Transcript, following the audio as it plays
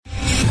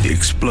The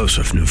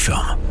explosive new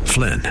film,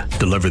 Flynn,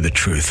 deliver the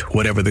truth,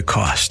 whatever the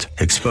cost,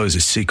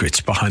 exposes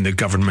secrets behind the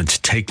government's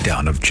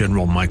takedown of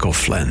General Michael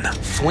Flynn.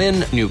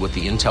 Flynn knew what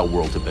the intel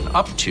world had been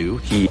up to.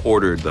 He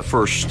ordered the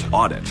first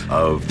audit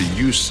of the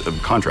use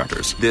of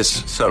contractors.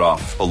 This set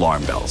off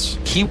alarm bells.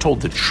 He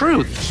told the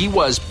truth. He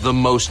was the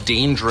most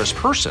dangerous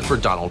person for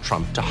Donald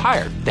Trump to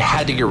hire. They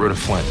had to get rid of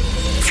Flynn.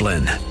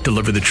 Flynn,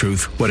 deliver the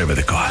truth, whatever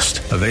the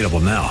cost. Available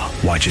now.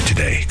 Watch it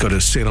today. Go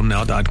to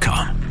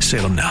salemnow.com.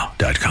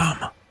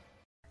 salemnow.com.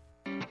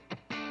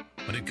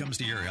 When it comes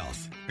to your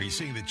health, are you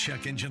seeing the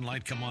check engine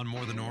light come on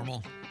more than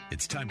normal?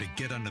 It's time to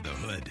get under the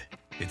hood.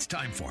 It's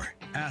time for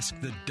Ask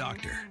the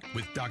Doctor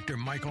with Dr.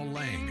 Michael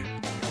Lang.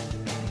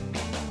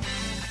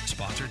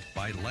 Sponsored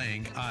by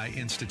Lang Eye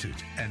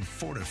Institute and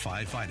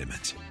Fortify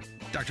Vitamins.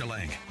 Dr.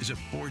 Lang is a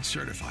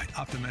board-certified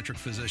optometric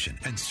physician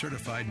and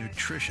certified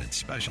nutrition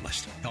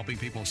specialist, helping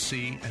people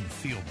see and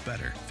feel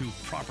better through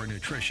proper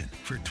nutrition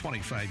for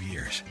 25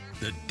 years.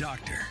 The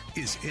doctor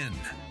is in.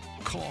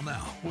 Call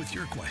now with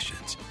your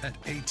questions at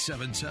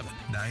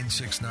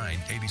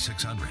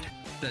 877-969-8600.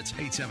 That's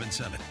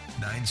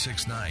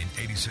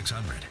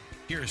 877-969-8600.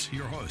 Here's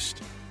your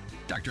host,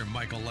 Dr.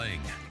 Michael Lang.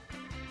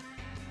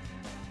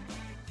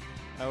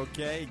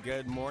 Okay,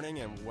 good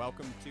morning and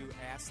welcome to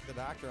Ask the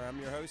Doctor. I'm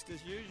your host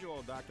as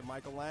usual, Dr.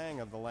 Michael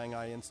Lang of the Lang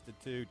Eye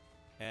Institute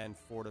and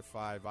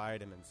Fortify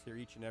Vitamins. Here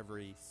each and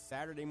every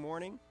Saturday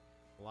morning,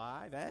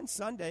 live, and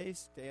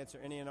Sundays to answer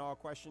any and all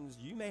questions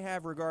you may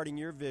have regarding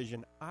your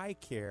vision, eye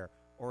care,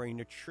 or a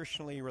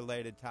nutritionally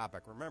related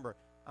topic. Remember,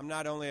 I'm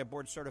not only a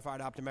board-certified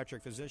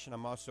optometric physician,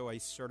 I'm also a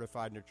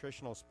certified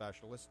nutritional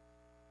specialist,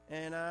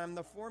 and I'm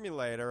the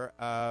formulator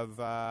of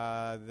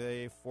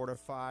the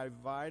Fortify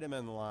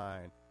Vitamin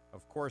line.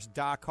 Of course,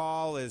 Doc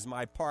Hall is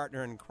my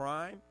partner in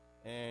crime,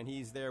 and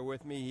he's there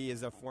with me. He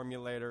is a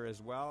formulator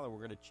as well, and we're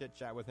going to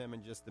chit-chat with him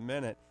in just a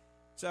minute.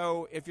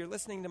 So if you're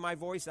listening to my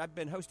voice, I've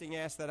been hosting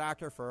Ask the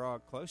Doctor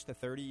for close to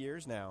 30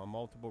 years now on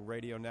multiple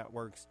radio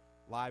networks,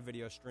 live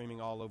video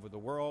streaming all over the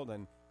world,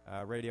 and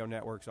radio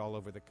networks all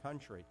over the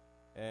country.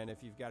 And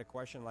if you've got a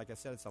question, like I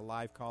said, it's a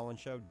live call-in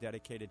show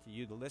dedicated to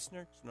you, the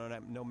listener. So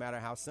no matter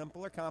how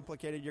simple or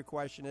complicated your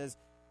question is,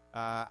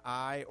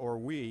 I or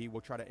we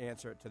will try to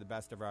answer it to the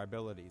best of our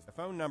abilities. The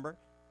phone number,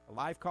 a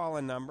live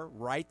call-in number,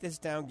 write this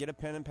down, get a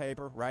pen and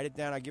paper, write it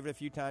down. I'll give it a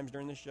few times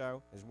during the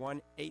show, is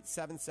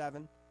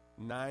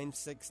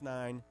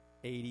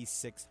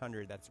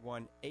 1-877-969-8600. That's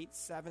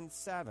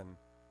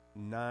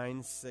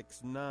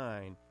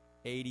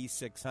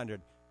 1-877-969-8600.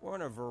 We're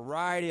on a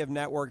variety of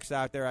networks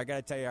out there. I got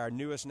to tell you, our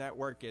newest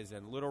network is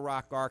in Little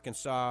Rock,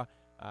 Arkansas.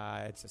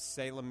 It's a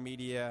Salem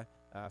Media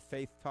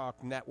Faith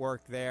Talk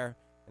network there.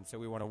 And so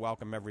we want to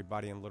welcome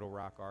everybody in Little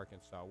Rock,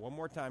 Arkansas. One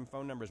more time,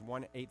 phone number is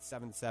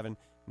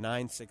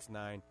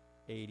 1-877-969-8600.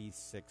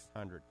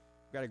 We've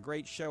got a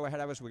great show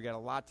ahead of us. We've got a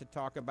lot to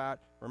talk about.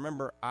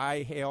 Remember, I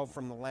hail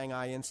from the Lang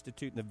Eye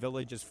Institute in the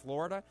Villages,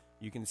 Florida.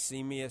 You can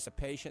see me as a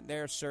patient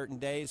there certain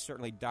days.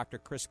 Certainly Dr.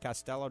 Chris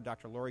Costello,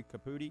 Dr. Lori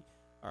Caputi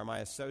are my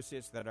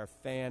associates that are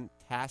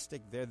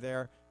fantastic. They're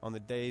there on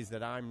the days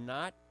that I'm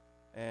not.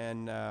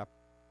 And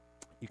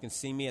you can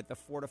see me at the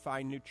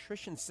Fortify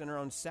Nutrition Center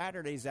on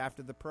Saturdays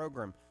after the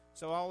program.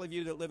 So all of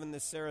you that live in the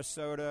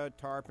Sarasota,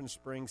 Tarpon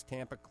Springs,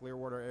 Tampa,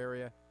 Clearwater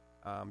area,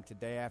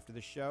 today after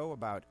the show,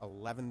 about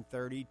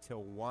 11:30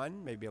 till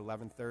 1, maybe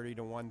 11:30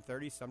 to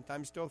 1:30,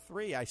 sometimes till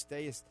 3. I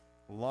stay as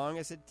long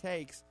as it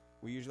takes.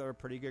 We usually have a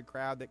pretty good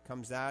crowd that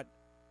comes out.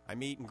 I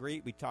meet and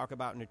greet. We talk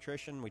about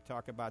nutrition. We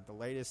talk about the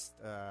latest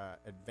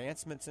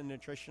advancements in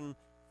nutrition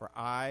for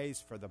eyes,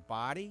 for the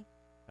body,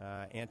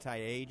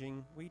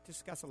 anti-aging. We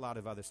discuss a lot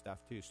of other stuff,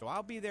 too. So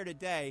I'll be there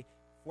today,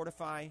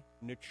 Fortify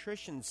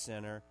Nutrition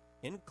Center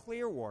in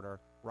Clearwater,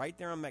 right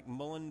there on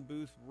McMullen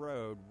Booth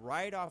Road,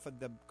 right off of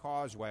the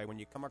causeway. When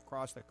you come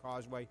across the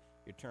causeway,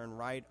 you turn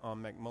right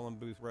on McMullen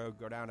Booth Road,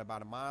 go down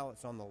about a mile.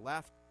 It's on the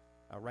left,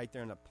 right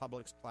there in the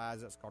Publix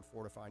Plaza. It's called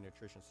Fortify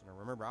Nutrition Center.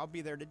 Remember, I'll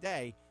be there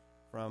today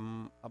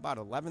from about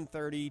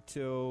 11:30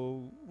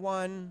 till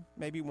 1,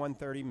 maybe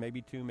 1:30,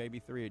 maybe 2, maybe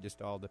 3. It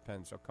just all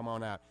depends. So come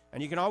on out.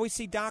 And you can always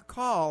see Doc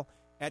Hall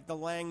at the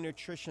Lang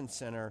Nutrition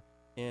Center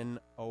in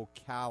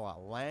Ocala.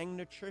 Lang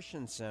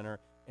Nutrition Center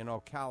in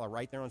Ocala,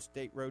 right there on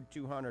State Road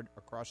 200,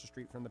 across the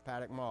street from the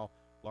Paddock Mall.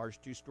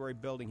 Large 2-story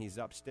building. He's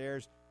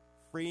upstairs.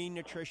 Free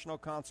nutritional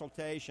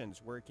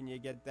consultations. Where can you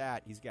get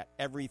that? He's got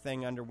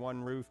everything under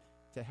one roof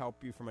to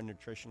help you from a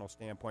nutritional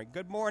standpoint.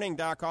 Good morning,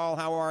 Doc Hall.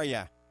 How are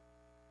you?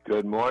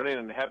 Good morning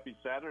and happy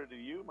Saturday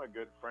to you, my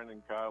good friend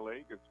and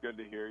colleague. It's good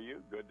to hear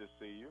you. Good to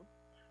see you.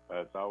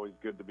 It's always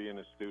good to be in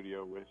the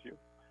studio with you.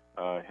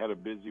 Had a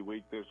busy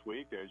week this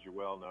week, as you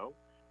well know,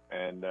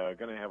 and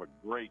going to have a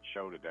great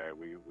show today.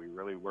 We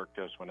really worked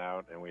this one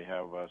out, and we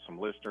have some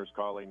listeners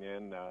calling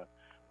in that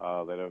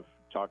have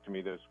talked to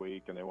me this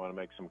week, and they want to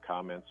make some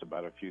comments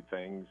about a few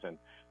things. And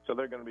so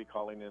they're going to be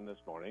calling in this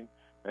morning.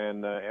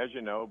 And as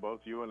you know,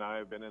 both you and I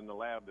have been in the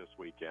lab this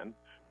week,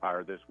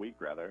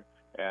 rather,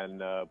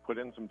 and put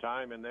in some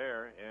time in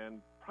there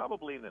and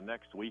probably in the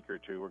next week or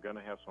two, we're going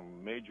to have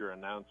some major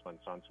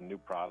announcements on some new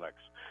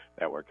products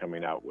that we're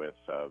coming out with.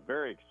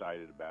 Very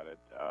excited about it.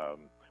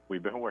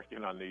 We've been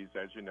working on these,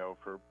 as you know,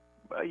 for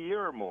a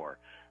year or more,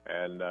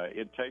 and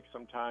it takes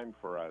some time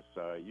for us.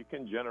 You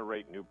can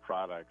generate new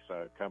products.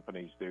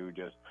 Companies do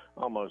just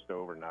almost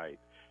overnight.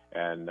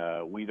 And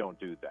we don't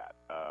do that.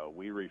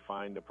 We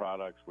refine the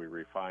products, we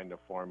refine the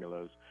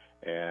formulas,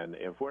 and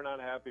if we're not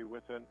happy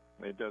with it,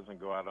 it doesn't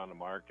go out on the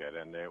market.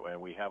 And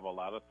we have a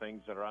lot of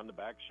things that are on the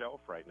back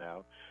shelf right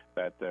now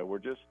that we're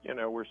just,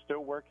 we're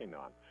still working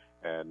on,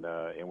 and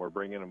we're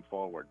bringing them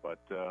forward. But,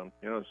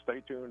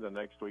 stay tuned the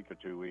next week or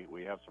two.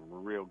 We have some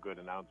real good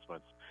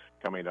announcements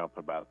coming up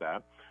about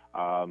that.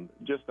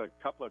 Just a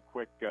couple of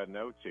quick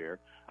notes here.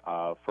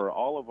 For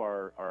all of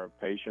our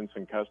patients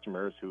and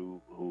customers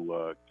who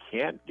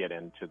can't get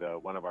into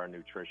one of our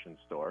nutrition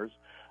stores,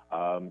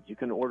 you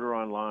can order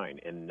online,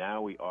 and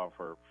now we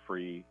offer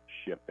free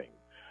shipping.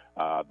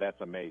 That's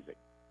amazing.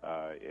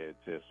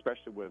 It's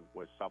especially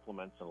with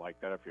supplements and like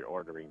that. If you're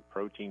ordering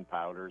protein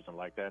powders and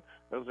like that,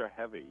 those are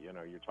heavy.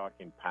 You're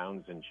talking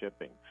pounds in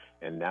shipping,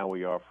 and now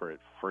we offer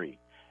it free.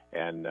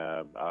 And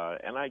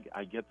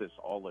I get this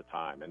all the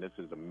time, and this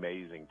is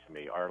amazing to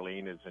me.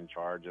 Arlene is in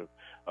charge of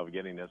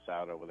getting this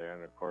out over there,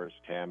 and, of course,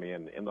 Tammy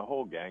and the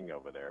whole gang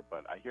over there.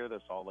 But I hear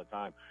this all the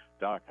time.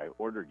 Doc, I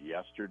ordered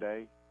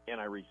yesterday,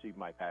 and I received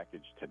my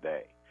package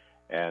today.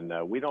 And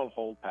we don't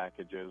hold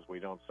packages.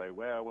 We don't say,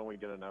 well, when we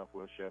get enough,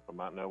 we'll ship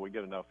them out. No, we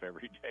get enough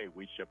every day.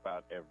 We ship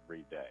out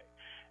every day.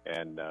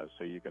 And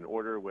so you can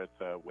order with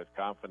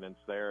confidence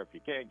there. If you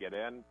can't get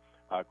in,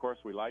 of course,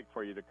 we like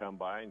for you to come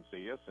by and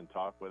see us and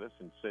talk with us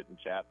and sit and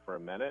chat for a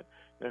minute.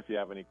 And if you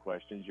have any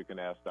questions, you can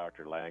ask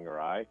Dr. Lang or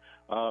I.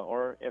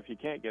 Or if you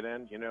can't get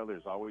in,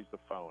 there's always the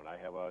phone. I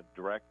have a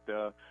direct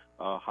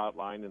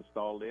hotline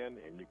installed in,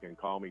 and you can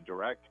call me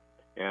direct.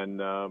 And,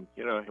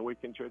 we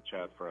can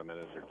chit-chat for a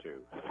minute or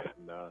two.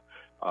 And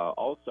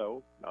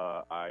also,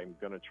 I'm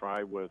going to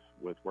try with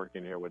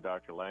working here with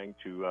Dr. Lang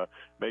to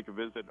make a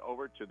visit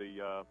over to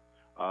the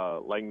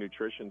Lang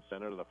Nutrition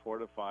Center, the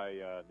Fortify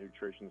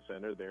Nutrition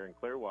Center there in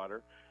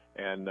Clearwater,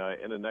 and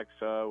in the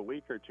next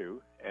week or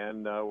two.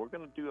 And we're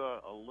going to do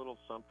a little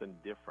something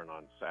different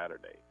on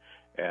Saturday.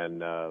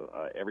 And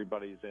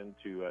everybody's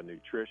into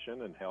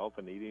nutrition and health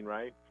and eating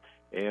right.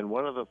 And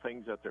one of the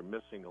things that they're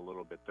missing a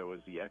little bit, though,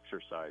 is the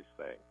exercise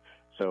thing.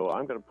 So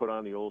I'm going to put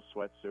on the old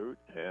sweatsuit,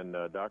 and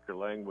Dr.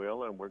 Lang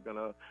will, and we're going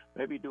to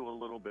maybe do a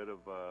little bit of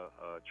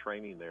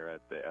training there at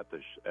the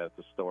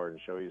store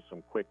and show you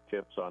some quick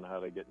tips on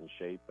how to get in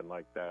shape and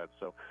like that.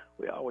 So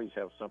we always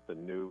have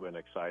something new and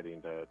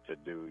exciting to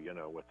do,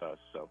 with us.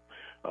 So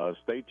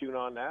stay tuned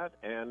on that,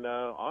 and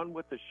on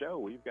with the show.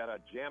 We've got a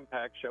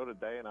jam-packed show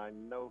today, and I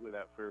know who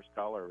that first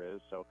caller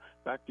is. So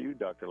back to you,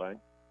 Dr.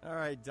 Lang. All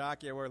right,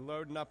 Doc. Yeah, we're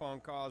loading up on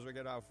calls. We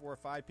got 4 or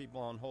 5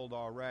 people on hold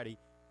already.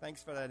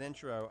 Thanks for that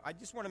intro. I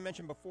just want to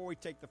mention before we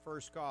take the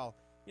first call,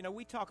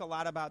 we talk a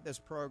lot about this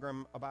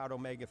program about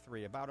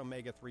omega-3, about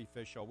omega-3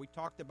 fish oil. We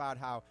talked about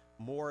how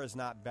more is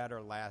not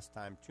better last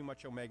time. Too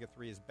much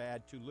omega-3 is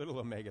bad. Too little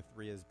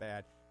omega-3 is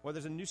bad. Well,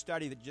 there's a new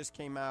study that just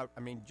came out,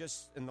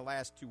 just in the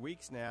last 2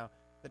 weeks now,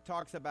 that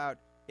talks about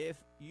if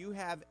you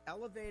have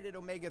elevated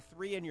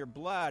omega-3 in your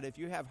blood, if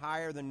you have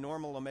higher than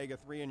normal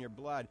omega-3 in your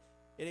blood,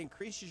 it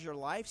increases your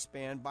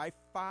lifespan by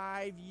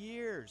 5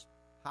 years.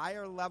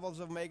 Higher levels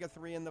of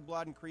omega-3 in the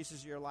blood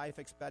increases your life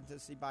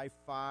expectancy by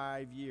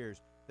 5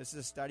 years. This is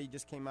a study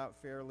just came out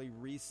fairly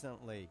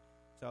recently.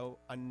 So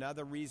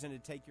another reason to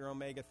take your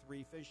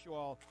omega-3 fish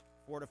oil,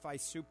 Fortify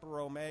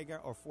Super Omega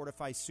or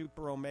Fortify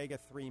Super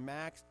Omega-3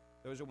 Max.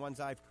 Those are ones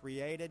I've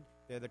created.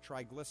 They're the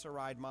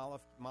triglyceride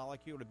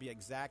molecule. To be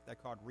exact, they're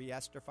called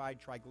reesterified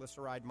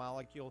triglyceride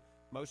molecule.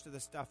 Most of the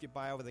stuff you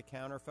buy over the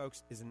counter,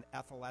 folks, is an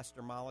ethyl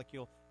ester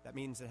molecule. That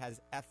means it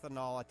has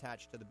ethanol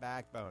attached to the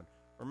backbone.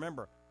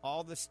 Remember,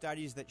 all the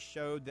studies that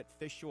showed that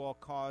fish oil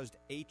caused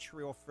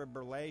atrial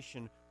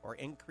fibrillation or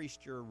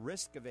increased your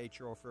risk of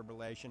atrial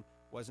fibrillation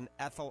was an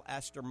ethyl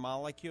ester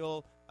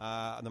molecule.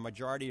 The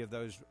majority of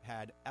those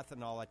had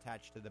ethanol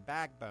attached to the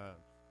backbone.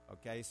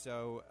 Okay,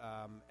 so,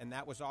 and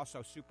that was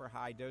also super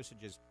high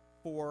dosages,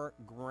 4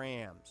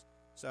 grams.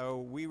 So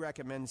we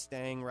recommend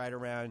staying right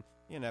around,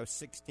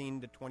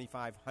 16 to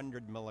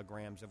 2,500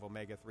 milligrams of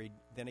omega-3,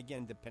 then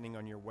again, depending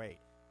on your weight.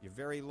 If you're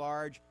very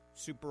large,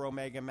 Super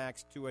Omega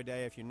Max 2 a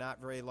day. If you're not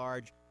very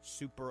large,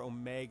 Super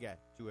Omega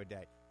 2 a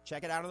day.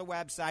 Check it out on the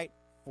website,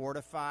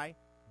 fortify.com.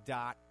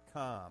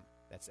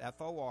 That's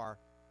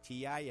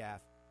FORTIFEYE,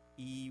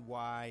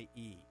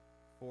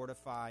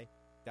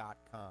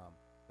 fortify.com.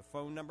 The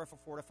phone number for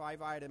Fortify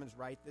Vitamins,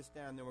 write this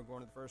down, then we're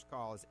going to the first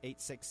call, is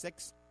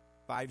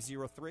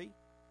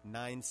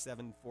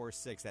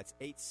 866-503-9746. That's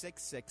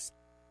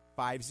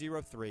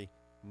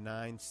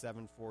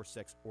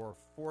 866-503-9746 or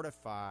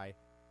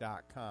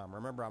fortify.com.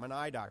 Remember, I'm an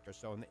eye doctor,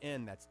 so in the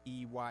end, that's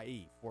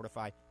EYE,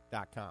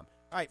 fortify.com.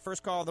 All right,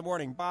 first call of the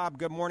morning. Bob,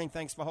 good morning.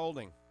 Thanks for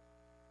holding.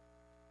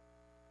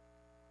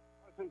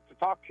 Pleasant to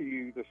talk to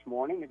you this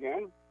morning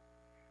again.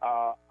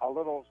 A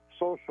little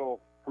social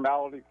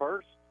formality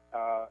first.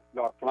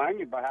 Dr.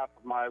 Lang, on behalf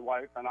of my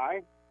wife and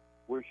I,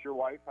 wish your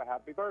wife a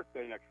happy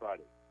birthday next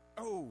Friday.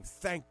 Oh,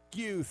 thank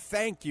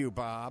you,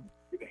 Bob.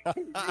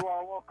 You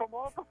are welcome.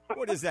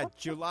 What is that,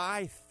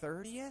 July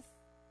 30th?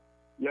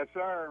 Yes,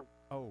 sir.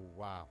 Oh,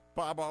 wow.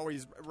 Bob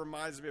always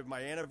reminds me of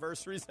my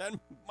anniversaries and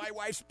my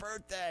wife's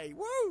birthday.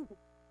 Woo!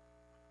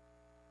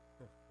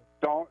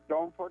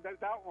 Don't forget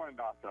that one,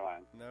 Dr.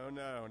 Lang.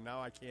 No,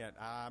 I can't.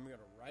 I'm going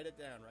to write it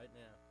down right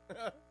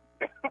now.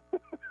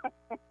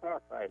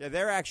 All right. Yeah,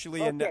 they're actually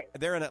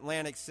they're in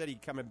Atlantic City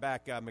coming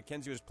back.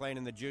 Mackenzie was playing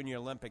in the Junior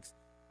Olympics,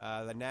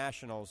 the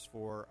Nationals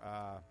for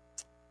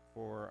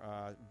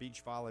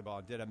beach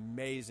volleyball. Did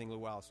amazingly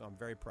well, so I'm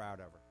very proud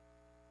of her.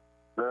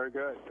 Very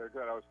good.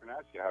 I was going to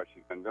ask you how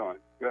she's been doing.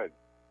 Good.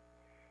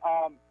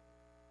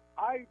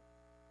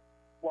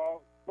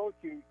 Both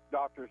you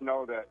doctors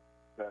know that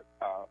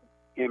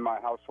in my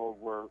household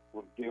we're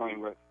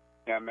dealing with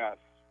MS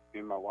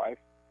in my wife.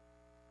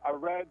 I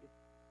read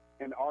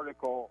an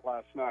article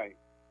last night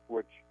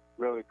which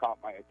really caught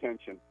my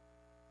attention,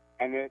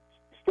 and it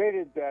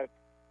stated that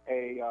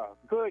a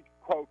good,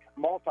 quote,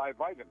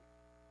 multivitamin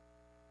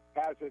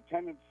has a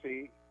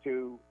tendency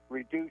to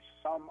reduce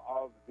some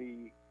of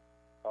the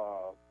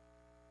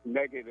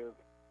negative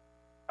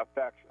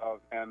effects of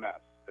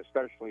MS,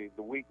 especially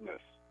the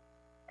weakness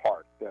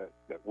part that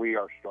we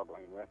are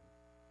struggling with.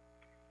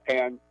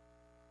 And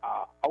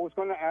I was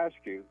going to ask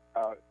you,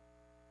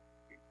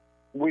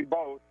 we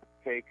both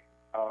take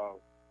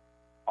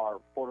our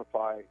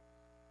Fortify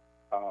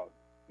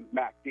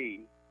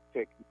MACD,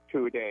 take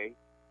 2 a day,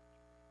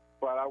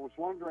 but I was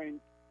wondering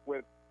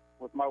with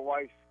my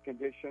wife's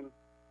condition,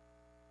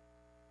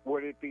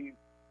 would it be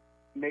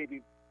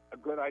maybe a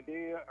good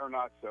idea or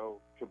not so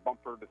to bump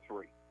her to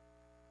 3?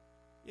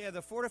 Yeah,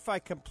 the Fortify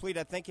Complete,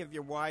 I think if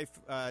your wife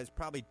is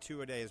probably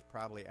 2 a day is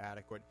probably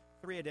adequate.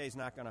 3 a day is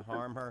not going to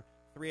harm her.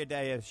 3 a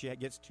day, if she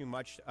gets too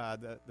much,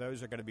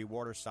 those are going to be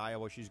water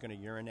soluble. She's going to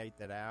urinate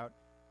that out.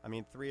 I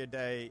mean, 3 a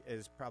day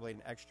is probably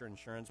an extra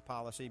insurance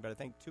policy, but I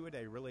think 2 a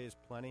day really is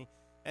plenty.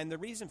 And the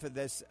reason for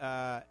this,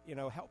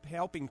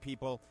 helping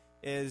people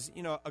is,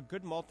 a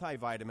good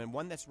multivitamin,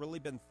 one that's really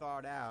been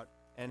thought out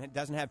and it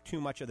doesn't have too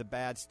much of the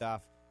bad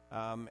stuff,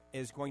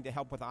 is going to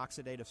help with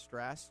oxidative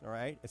stress, all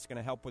right? It's going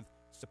to help with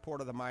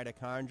support of the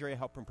mitochondria,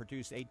 help them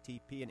produce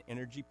ATP and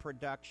energy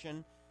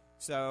production.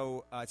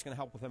 So it's going to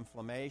help with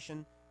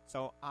inflammation.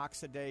 So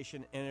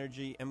oxidation,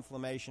 energy,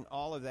 inflammation,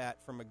 all of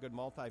that from a good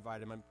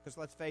multivitamin. Because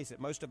let's face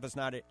it, most of us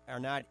are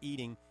not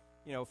eating,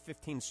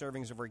 15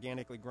 servings of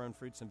organically grown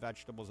fruits and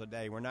vegetables a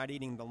day. We're not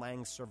eating the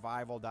Lang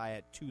Survival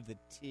Diet to the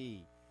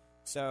T.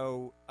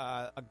 So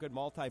a good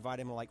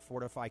multivitamin like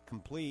Fortify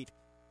Complete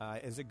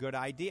is a good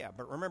idea.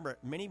 But remember,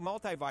 many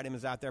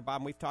multivitamins out there,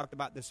 Bob, and we've talked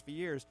about this for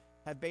years,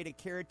 have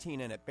beta-carotene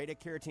in it.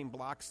 Beta-carotene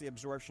blocks the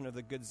absorption of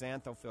the good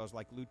xanthophylls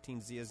like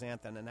lutein,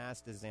 zeaxanthin, and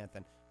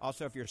astaxanthin.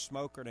 Also, if you're a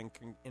smoker, it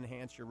can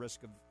enhance your risk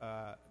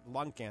of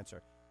lung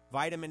cancer.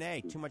 Vitamin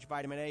A, too much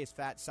vitamin A is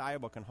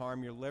fat-soluble, can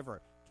harm your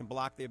liver, can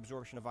block the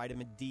absorption of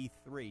vitamin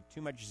D3.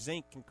 Too much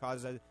zinc can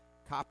cause a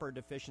copper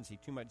deficiency.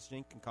 Too much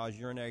zinc can cause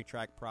urinary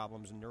tract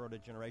problems and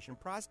neurodegeneration,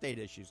 prostate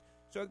issues.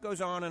 So it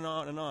goes on and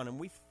on and on. And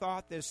we've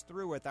thought this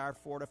through with our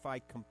Fortify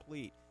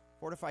Complete.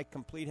 Fortify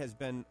Complete has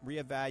been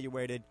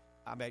reevaluated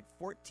about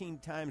 14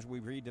 times.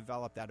 We've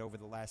redeveloped that over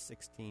the last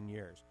 16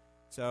 years.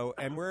 So,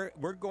 and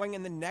we're going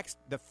in the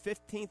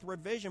 15th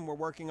revision we're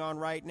working on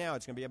right now.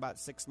 It's going to be about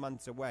 6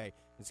 months away.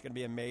 It's going to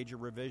be a major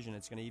revision.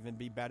 It's going to even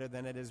be better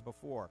than it is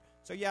before.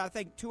 So, yeah, I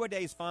think 2 a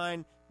day is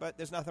fine, but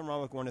there's nothing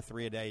wrong with going to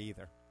 3 a day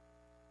either.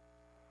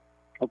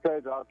 Okay,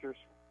 doctors.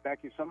 Thank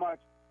you so much.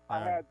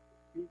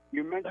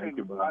 You mentioned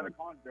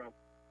mitochondria.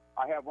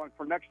 I have one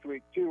for next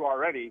week, too,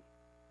 already,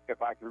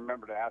 if I can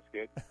remember to ask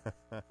it.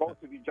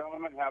 Both of you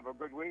gentlemen, have a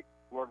good week.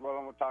 Lord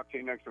willing, we'll talk to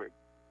you next week.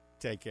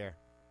 Take care.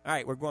 All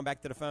right, we're going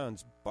back to the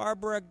phones.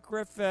 Barbara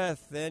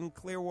Griffith in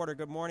Clearwater.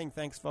 Good morning.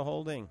 Thanks for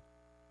holding.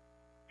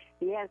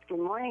 Yes, good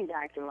morning,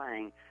 Dr.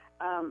 Lang.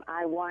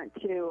 I want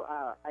to,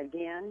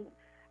 again,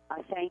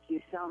 thank you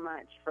so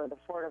much for the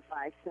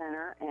Fortify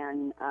Center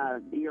and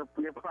your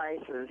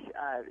prices.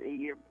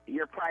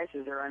 Your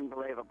prices are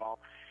unbelievable,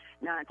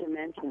 not to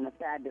mention the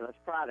fabulous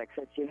products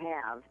that you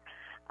have.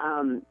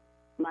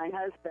 My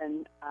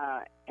husband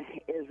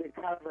is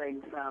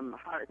recovering from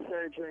heart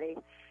surgery,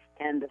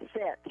 and the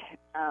FIT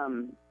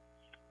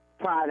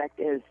product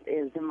is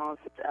the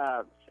most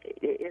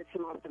it's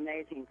the most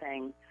amazing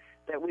thing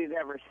that we've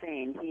ever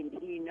seen.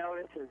 He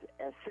notices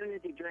as soon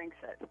as he drinks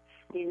it,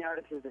 he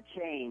notices a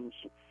change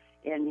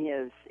in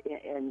his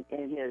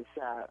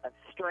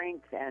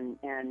strength, and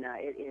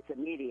it's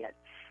immediate.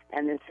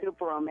 And the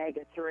Super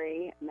Omega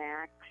 3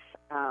 Max,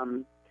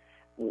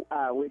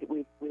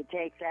 we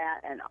take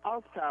that, and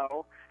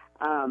also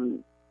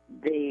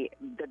the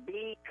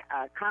B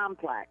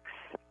complex.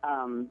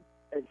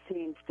 It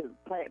seems to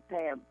play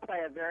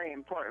a very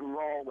important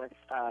role with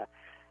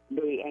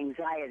the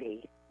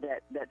anxiety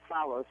that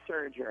follows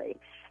surgery.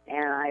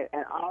 And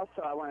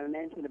also I want to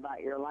mention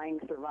about your Lang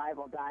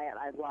Survival Diet.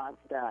 I've lost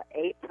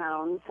 8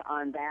 pounds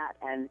on that,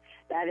 and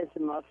that is the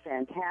most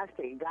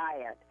fantastic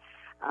diet.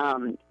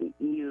 after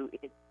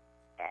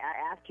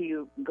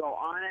you go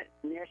on it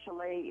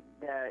initially,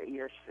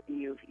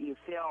 you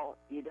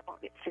don't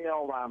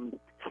feel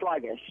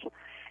sluggish.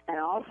 And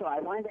also,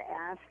 I wanted to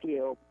ask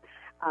you,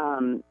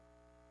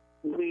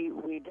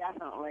 we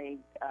definitely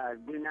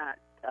do not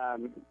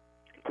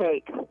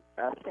take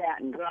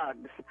statin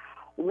drugs.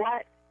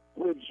 What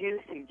would you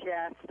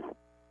suggest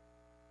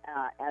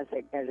as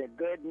a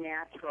good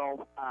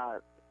natural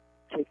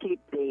to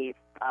keep the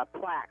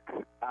plaque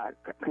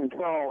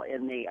control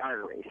in the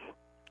arteries?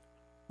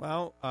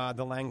 Well,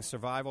 the Lang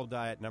Survival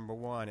Diet, number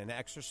one, an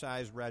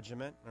exercise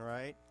regimen, all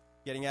right?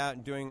 Getting out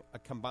and doing a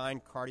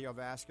combined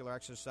cardiovascular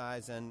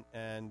exercise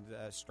and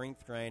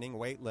strength training,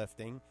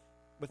 weightlifting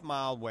with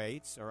mild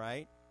weights, all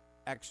right?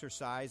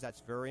 Exercise,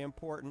 that's very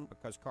important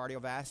because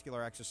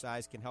cardiovascular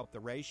exercise can help the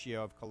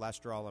ratio of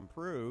cholesterol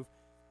improve.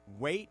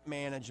 Weight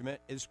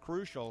management is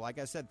crucial. Like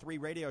I said 3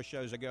 radio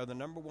shows ago, the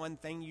number one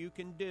thing you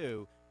can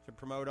do to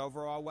promote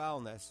overall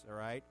wellness, all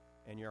right,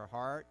 and your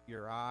heart,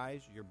 your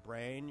eyes, your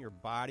brain, your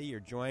body, your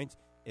joints,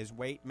 is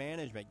weight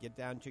management. Get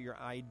down to your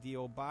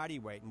ideal body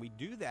weight. And we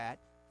do that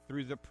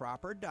through the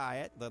proper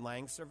diet, the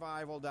Lang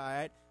Survival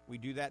Diet. We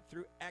do that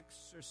through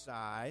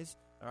exercise,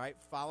 all right,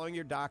 following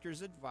your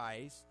doctor's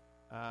advice.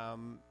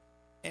 And,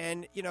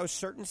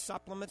 certain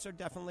supplements are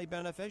definitely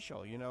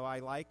beneficial. I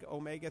like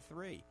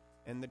omega-3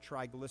 and the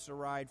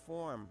triglyceride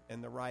form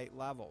in the right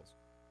levels.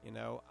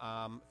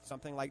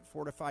 Something like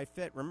Fortify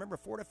Fit. Remember,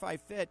 Fortify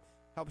Fit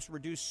helps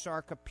reduce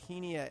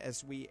sarcopenia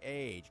as we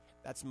age.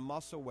 That's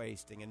muscle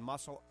wasting and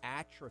muscle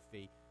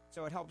atrophy.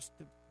 So it helps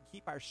to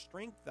keep our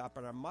strength up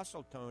and our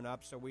muscle tone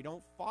up so we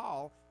don't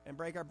fall and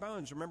break our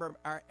bones. Remember,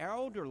 our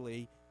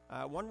elderly,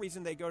 one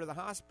reason they go to the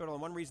hospital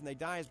and one reason they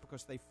die is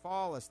because they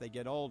fall as they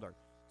get older.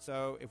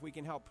 So if we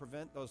can help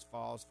prevent those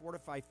falls,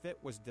 Fortify Fit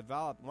was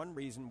developed. One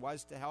reason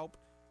was to help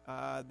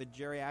the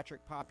geriatric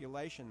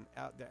population,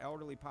 the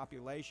elderly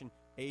population,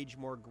 age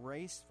more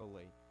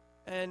gracefully.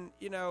 And,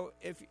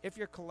 if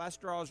your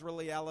cholesterol is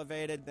really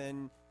elevated,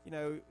 then,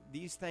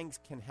 these things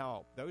can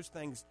help. Those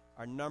things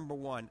are number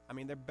one. I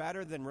mean, they're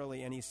better than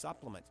really any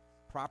supplements.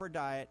 Proper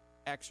diet,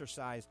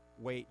 exercise,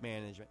 weight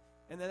management.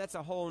 And then that's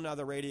a whole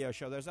nother radio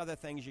show. There's other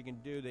things you can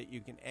do that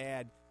you can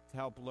add to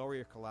help lower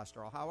your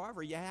cholesterol.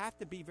 However, you have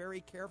to be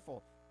very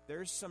careful.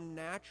 There's some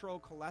natural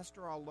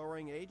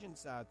cholesterol-lowering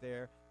agents out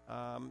there,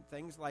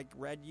 things like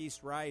red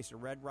yeast rice or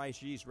red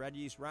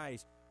yeast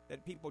rice,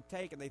 that people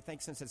take, and they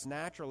think since it's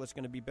natural, it's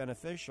going to be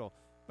beneficial.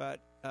 But,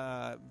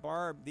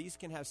 Barb, these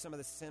can have some of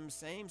the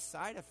same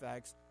side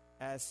effects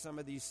as some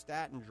of these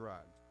statin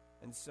drugs.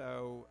 And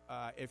so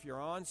if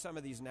you're on some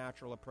of these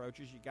natural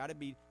approaches, you got to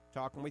be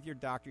talking with your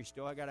doctor. You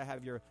still got to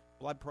have your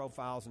blood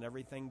profiles and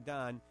everything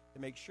done to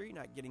make sure you're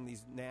not getting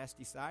these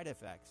nasty side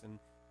effects. And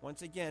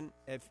once again,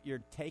 if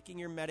you're taking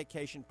your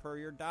medication per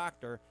your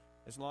doctor,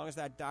 as long as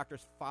that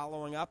doctor's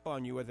following up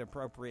on you with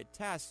appropriate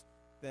tests,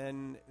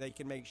 then they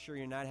can make sure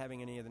you're not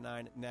having any of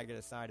the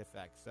negative side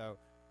effects. So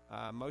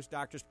most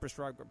doctors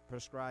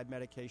prescribe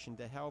medication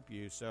to help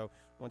you. So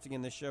once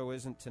again, this show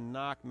isn't to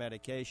knock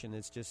medication.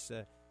 It's just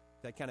to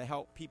kind of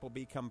help people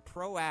become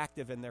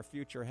proactive in their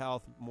future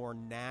health more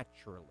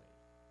naturally.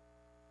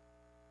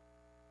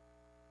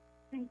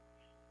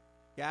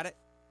 Got it?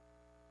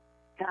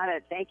 Got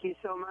it. Thank you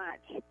so much.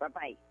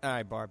 Bye-bye. All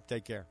right, Barb.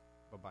 Take care.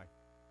 Bye-bye.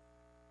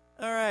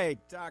 All right,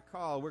 Doc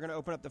Hall, we're going to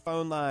open up the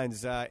phone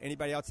lines.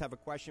 Anybody else have a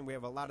question? We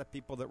have a lot of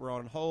people that were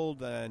on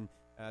hold, and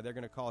they're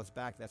going to call us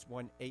back. That's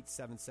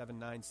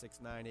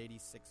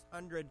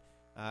 1-877-969-8600.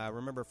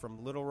 Remember,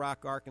 from Little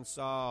Rock,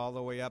 Arkansas, all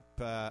the way up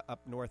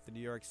north to New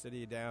York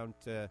City, down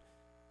to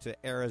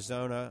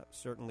Arizona,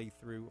 certainly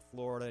through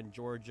Florida and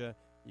Georgia.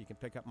 You can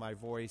pick up my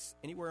voice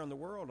anywhere in the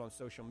world on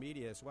social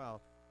media as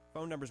well.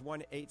 Phone number is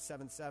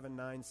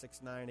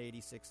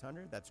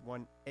 1-877-969-8600. That's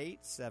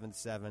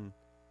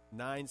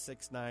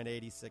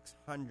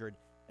 1-877-969-8600.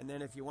 And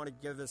then if you want to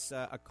give us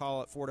a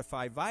call at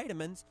Fortify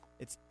Vitamins,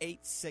 it's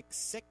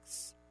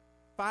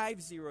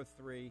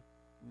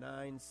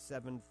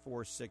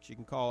 866-503-9746. You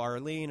can call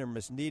Arlene or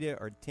Miss Nita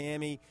or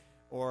Tammy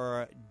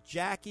or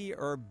Jackie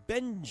or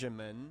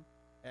Benjamin.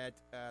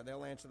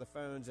 They'll answer the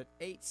phones at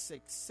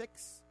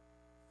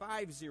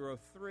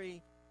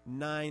 866-503-9746.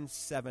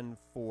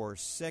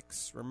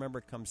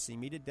 Remember, come see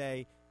me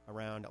today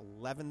around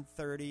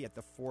 11:30 at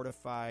the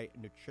Fortify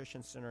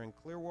Nutrition Center in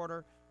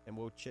Clearwater, and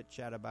we'll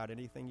chit-chat about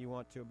anything you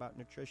want to about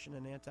nutrition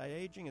and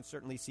anti-aging, and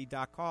certainly see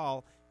Doc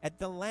Hall at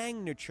the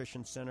Lang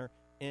Nutrition Center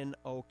in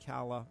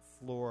Ocala,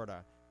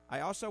 Florida. I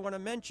also want to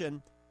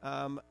mention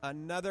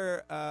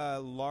another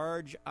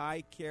large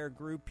eye care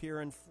group here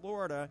in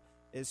Florida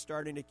is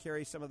starting to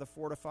carry some of the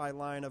Fortify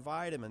line of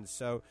vitamins.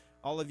 So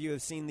all of you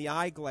have seen the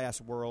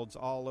Eyeglass Worlds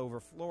all over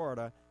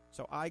Florida.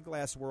 So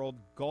Eyeglass World,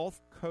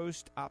 Gulf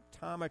Coast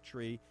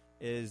Optometry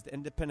is the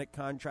independent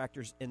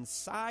contractors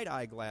inside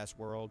Eyeglass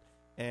World,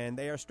 and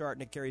they are starting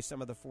to carry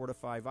some of the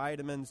Fortify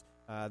vitamins,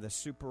 the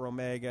Super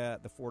Omega,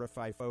 the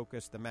Fortify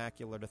Focus, the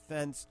Macular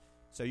Defense,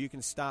 So you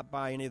can stop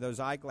by any of those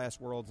eyeglass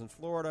worlds in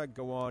Florida,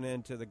 go on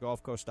into the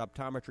Gulf Coast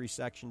Optometry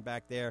section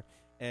back there,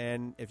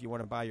 and if you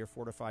want to buy your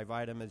Fortify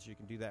vitamins, you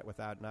can do that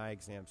without an eye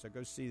exam. So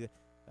go see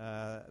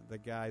the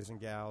guys and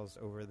gals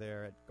over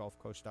there at Gulf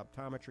Coast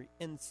Optometry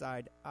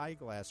inside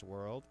Eyeglass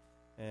World,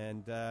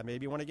 and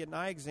maybe you want to get an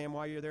eye exam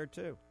while you're there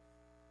too.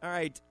 All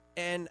right,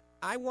 and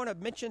I want to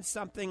mention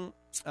something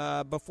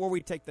before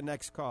we take the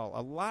next call.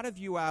 A lot of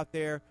you out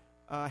there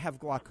have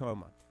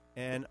glaucoma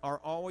and are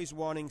always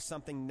wanting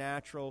something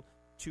natural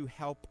to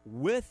help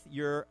with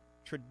your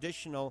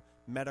traditional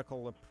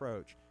medical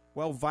approach.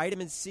 Well,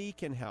 vitamin C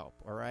can help,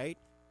 all right?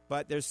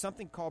 But there's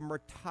something called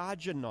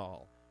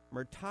mirtogenol.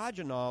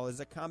 Mirtogenol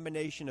is a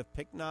combination of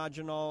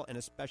pycnogenol and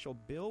a special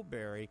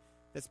bilberry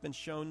that's been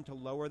shown to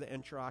lower the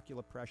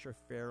intraocular pressure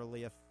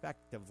fairly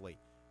effectively.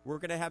 We're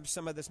going to have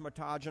some of this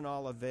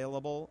mirtogenol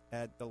available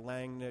at the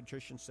Lang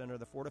Nutrition Center,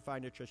 the Fortify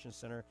Nutrition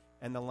Center,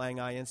 and the Lang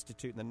Eye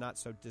Institute in the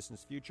not-so-distant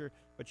future.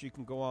 But you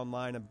can go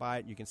online and buy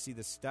it. You can see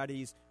the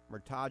studies.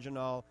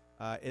 Mirtogenol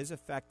is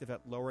effective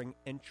at lowering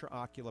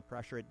intraocular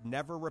pressure. It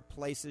never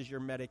replaces your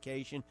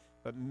medication,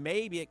 but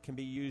maybe it can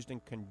be used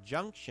in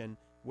conjunction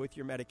with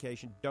your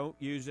medication. Don't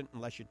use it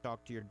unless you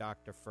talk to your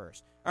doctor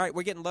first. All right,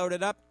 we're getting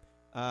loaded up.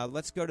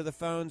 Let's go to the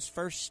phones.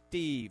 First,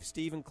 Steve.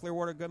 Steve in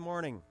Clearwater, good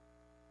morning.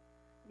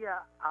 Yeah,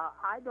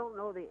 I don't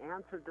know the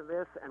answer to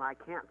this, and I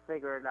can't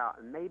figure it out.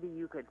 And maybe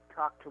you could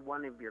talk to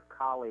one of your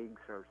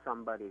colleagues or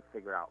somebody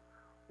figure out.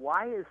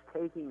 Why is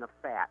taking a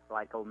fat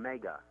like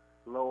omega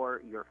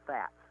lower your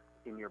fats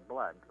in your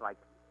blood, like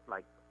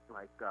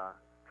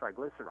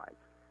triglycerides?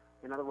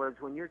 In other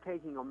words, when you're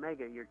taking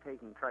omega, you're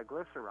taking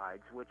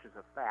triglycerides, which is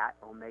a fat.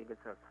 Omega's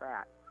a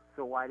fat.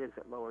 So why does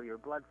it lower your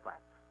blood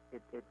fats?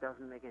 It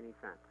doesn't make any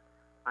sense.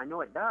 I know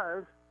it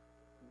does,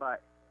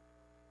 but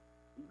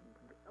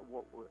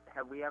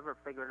have we ever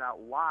figured out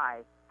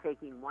why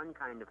taking one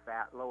kind of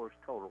fat lowers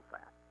total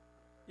fat?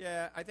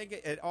 Yeah, I think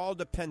it all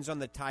depends on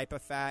the type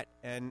of fat,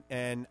 and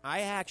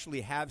I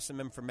actually have some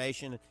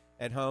information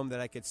at home that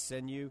I could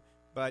send you,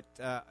 but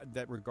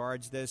that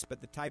regards this.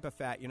 But the type of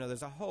fat,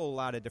 there's a whole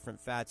lot of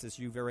different fats, as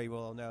you very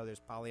well know.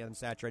 There's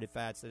polyunsaturated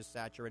fats, there's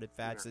saturated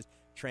fats, there's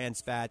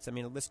trans fats. I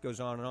mean, the list goes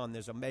on and on.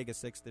 There's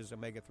omega-6, there's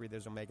omega-3,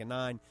 there's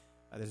omega-9,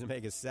 there's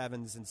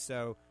omega-7s, and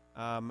so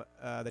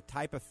the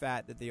type of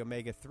fat that the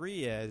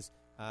omega-3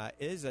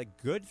 is a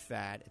good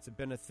fat. It's a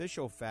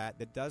beneficial fat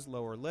that does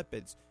lower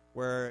lipids,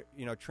 where,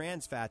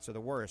 trans fats are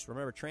the worst.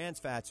 Remember, trans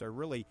fats are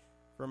really,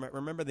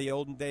 remember the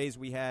olden days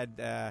we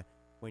had,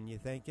 when you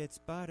think it's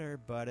butter,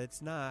 but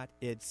it's not,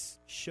 it's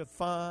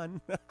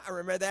chiffon. I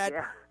remember that?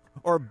 Yeah.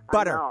 Or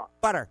butter.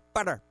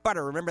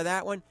 Remember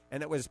that one?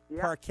 And it was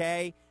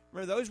Parquet.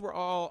 Remember, those were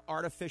all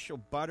artificial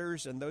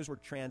butters, and those were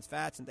trans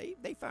fats, and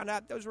they found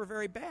out those were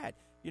very bad.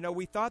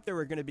 We thought they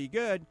were going to be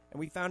good, and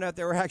we found out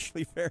they were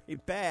actually very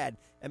bad.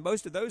 And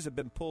most of those have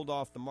been pulled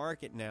off the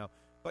market now.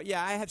 But,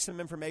 yeah, I have some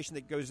information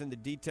that goes into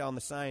detail on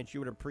the science. You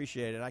would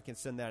appreciate it. I can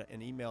send that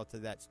an email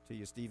to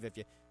you, Steve,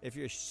 if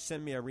you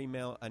send me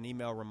an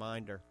email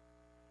reminder.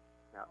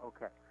 Yeah,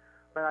 okay.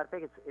 But I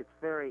think it's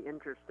very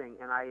interesting,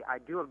 and I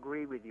do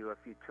agree with you. If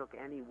you took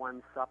any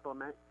one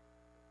supplement,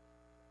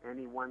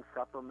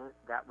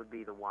 that would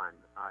be the one.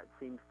 It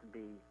seems to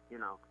be,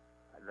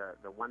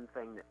 the one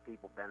thing that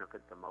people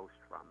benefit the most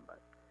from. But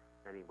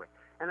anyway,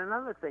 and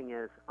another thing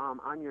is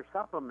on your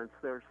supplements,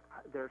 they're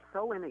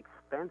so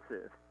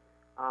inexpensive.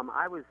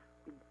 I was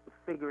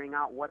figuring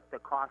out what the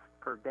cost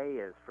per day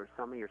is for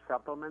some of your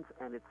supplements,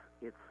 and it's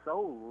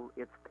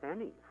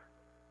pennies.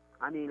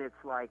 I mean,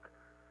 it's like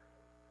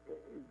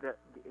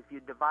if you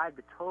divide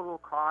the total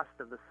cost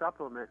of the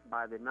supplement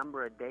by the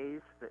number of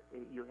days that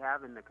you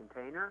have in the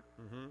container,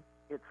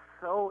 it's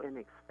so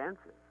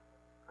inexpensive.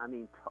 I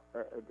mean,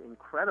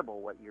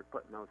 incredible what you're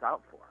putting those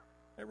out for.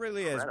 It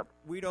really is.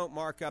 We don't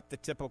mark up the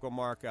typical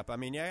markup. I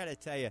mean, I got to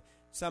tell you,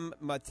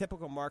 my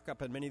typical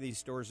markup in many of these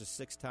stores is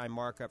 6-time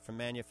markup from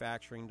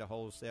manufacturing to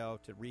wholesale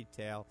to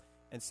retail.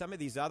 And some of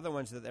these other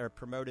ones that are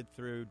promoted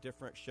through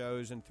different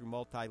shows and through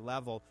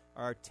multi-level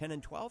are 10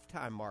 and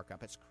 12-time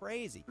markup. It's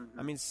crazy.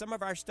 I mean, some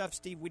of our stuff,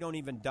 Steve, we don't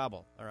even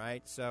double, all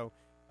right? So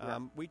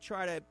we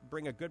try to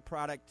bring a good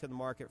product to the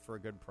market for a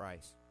good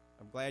price.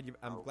 I'm glad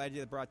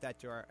you brought that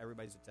to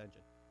everybody's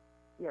attention.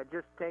 Yeah,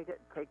 just take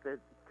the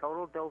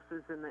total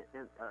doses in the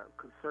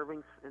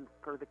servings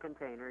per the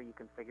container. You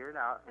can figure it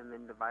out, and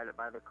then divide it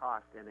by the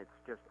cost, and it's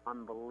just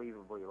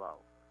unbelievably low.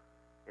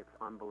 It's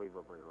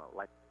unbelievably low,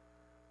 like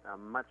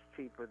much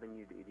cheaper than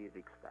you'd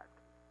expect.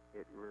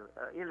 It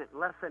really,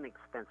 less than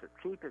expensive.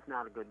 Cheap is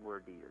not a good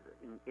word to use.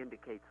 It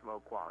indicates low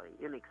quality.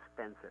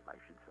 Inexpensive, I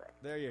should say.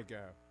 There you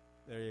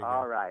go.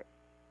 All right.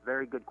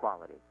 Very good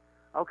quality.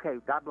 Okay,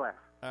 God bless.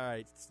 All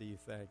right, Steve,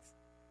 thanks.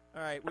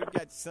 All right, we've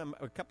got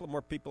a couple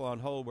more people on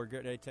hold. We're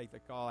going to take the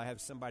call. I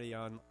have somebody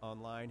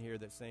online here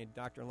that's saying,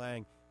 Dr.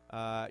 Lang,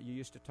 you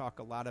used to talk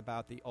a lot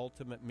about the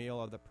ultimate meal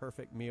or the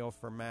perfect meal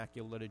for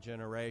macular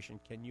degeneration.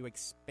 Can you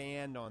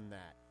expand on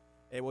that?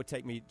 It will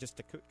take me just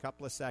a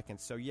couple of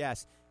seconds. So,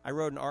 yes, I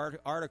wrote an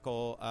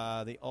article,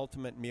 The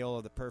Ultimate Meal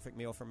or the Perfect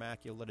Meal for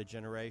Macular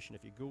Degeneration.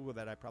 If you Google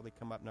that, I probably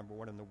come up number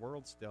one in the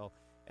world still.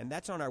 And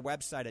that's on our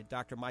website at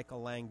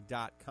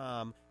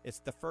drmichaellang.com. It's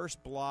the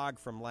first blog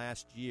from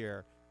last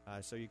year,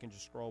 so you can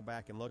just scroll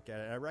back and look at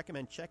it. And I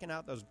recommend checking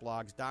out those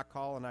blogs. Doc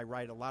Hall and I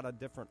write a lot of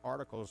different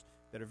articles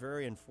that are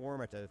very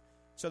informative.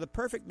 So the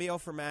perfect meal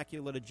for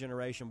macular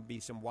degeneration would be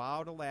some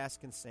wild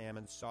Alaskan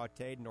salmon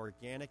sautéed in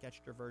organic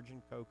extra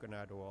virgin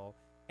coconut oil.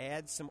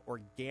 Add some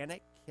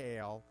organic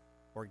kale,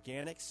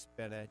 organic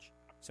spinach,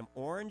 some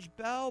orange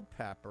bell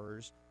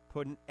peppers.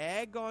 Put an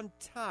egg on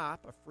top,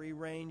 a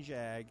free-range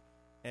egg,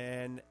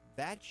 and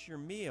that's your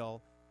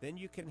meal. Then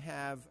you can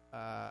have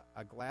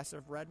a glass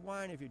of red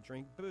wine if you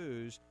drink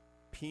booze,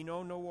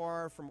 Pinot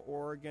Noir from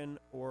Oregon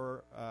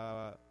or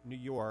New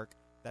York.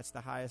 That's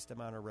the highest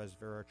amount of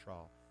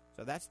resveratrol.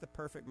 So that's the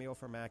perfect meal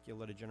for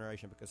macular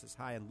degeneration because it's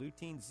high in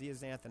lutein,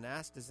 zeaxanthin,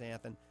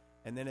 astaxanthin,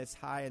 and then it's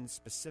high in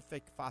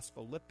specific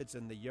phospholipids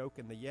in the yolk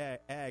and the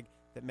egg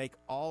that make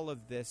all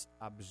of this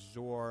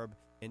absorb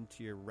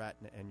into your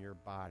retina and your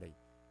body.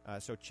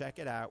 So check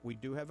it out. We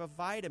do have a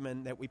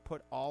vitamin that we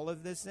put all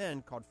of this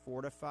in called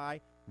Fortify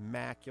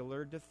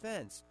Macular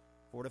Defense.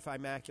 Fortify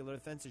Macular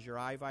Defense is your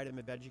eye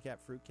vitamin, VeggieCap,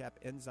 fruit cap,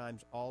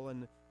 enzymes, all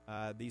in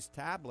these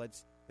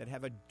tablets that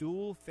have a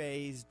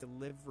dual-phase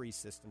delivery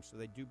system, so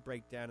they do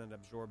break down and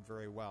absorb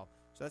very well.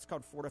 So that's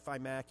called Fortify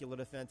Macular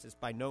Defense. It's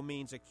by no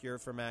means a cure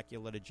for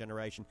macular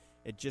degeneration.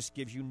 It just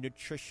gives you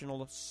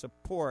nutritional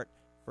support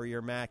for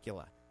your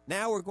macula.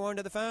 Now we're going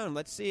to the phone.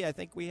 Let's see. I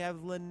think we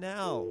have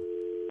Linnell.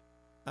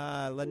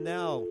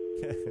 Linnell.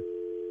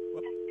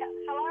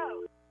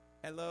 Hello.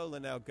 Hello,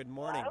 Linnell. Good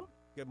morning. Hello?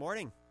 Good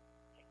morning.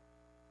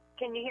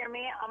 Can you hear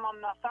me? I'm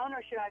on my phone,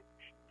 or should I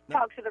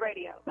talk to the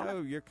radio? No,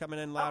 you're coming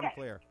in loud and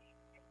clear.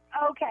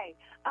 Okay.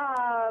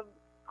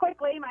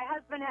 Quickly, my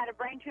husband had a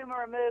brain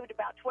tumor removed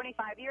about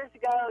 25 years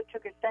ago,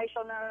 took his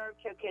facial nerve,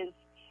 took his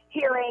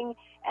hearing,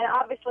 and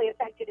obviously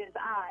affected his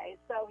eyes.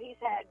 So he's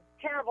had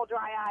terrible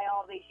dry eye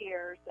all these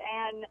years.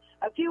 And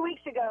a few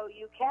weeks ago,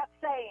 you kept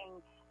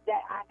saying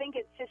that I think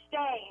it's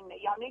Systane,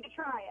 that y'all need to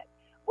try it.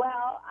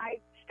 Well, I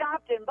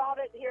stopped and bought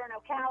it here in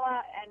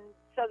Ocala, and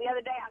so the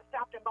other day I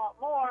stopped and bought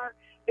more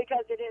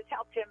because it has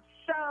helped him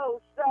so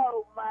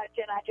much,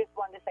 and I just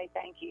wanted to say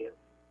thank you.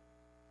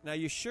 Now,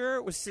 you sure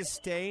it was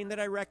Systane that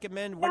I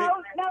recommend? No.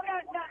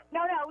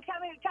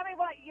 Tell me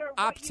what your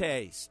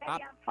Optase.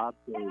 Optase.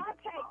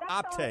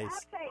 That's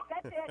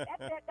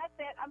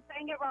it. I'm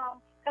saying it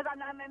wrong because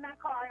I'm in my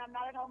car and I'm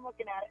not at home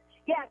looking at it.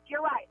 Yes,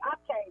 you're right.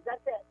 Optase.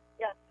 That's it.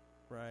 Yes.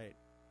 Right.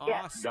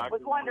 Yes. Awesome. It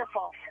was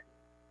wonderful.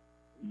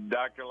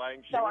 Dr.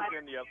 Lang, she was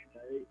in the other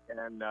day,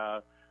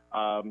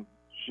 and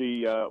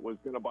she was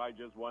going to buy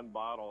just one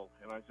bottle.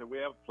 And I said, we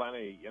have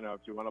plenty, if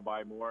you want to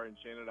buy more. And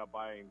she ended up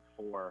buying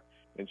 4.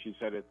 And she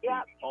said it's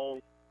the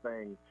only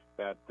thing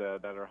that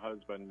her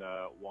husband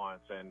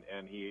wants.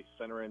 And he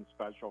sent her in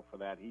special for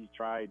that. He's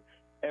tried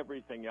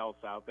everything else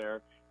out there,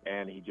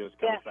 and he just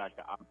comes back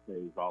to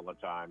Optase all the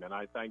time. And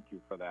I thank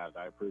you for that.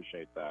 I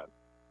appreciate that.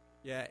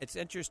 Yeah, it's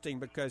interesting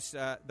because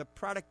the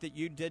product that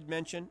you did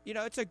mention,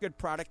 it's a good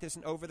product. It's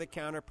an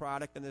over-the-counter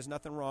product, and there's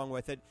nothing wrong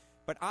with it.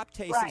 But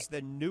Optase is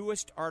the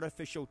newest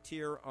artificial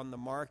tear on the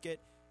market,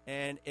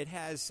 and it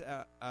has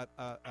a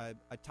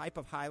type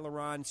of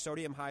hyaluron,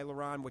 sodium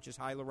hyaluron, which is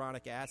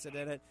hyaluronic acid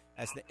in it,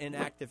 as the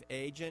inactive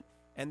agent.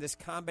 And this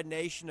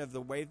combination of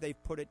the way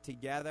they've put it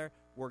together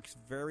works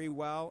very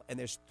well. And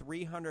there's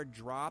 300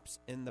 drops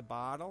in the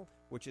bottle,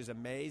 which is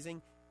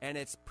amazing. And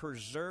it's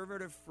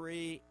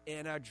preservative-free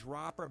in a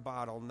dropper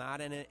bottle,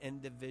 not in an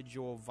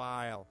individual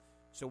vial.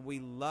 So we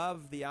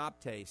love the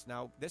Optase.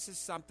 Now, this is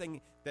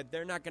something that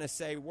they're not going to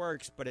say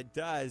works, but it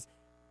does.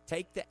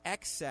 Take the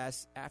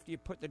excess after you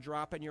put the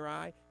drop in your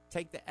eye.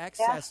 Take the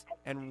excess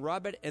and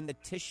rub it in the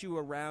tissue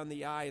around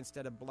the eye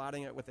instead of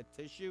blotting it with a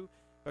tissue,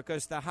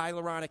 because the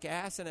hyaluronic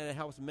acid in it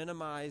helps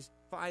minimize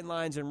fine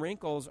lines and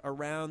wrinkles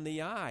around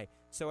the eye.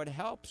 So it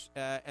helps,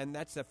 and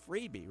that's a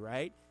freebie,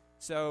 right?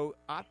 So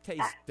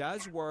Optase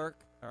does work,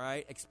 all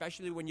right,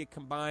 especially when you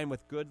combine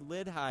with good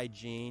lid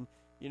hygiene.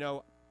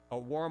 A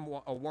warm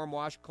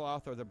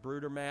washcloth or the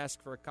Brooder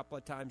mask for a couple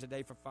of times a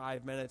day for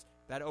 5 minutes.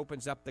 That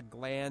opens up the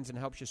glands and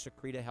helps you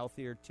secrete a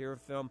healthier tear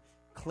film.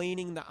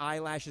 Cleaning the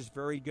eyelash is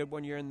very good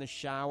when you're in the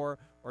shower,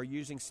 or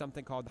using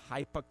something called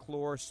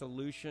Hypochlor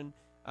solution.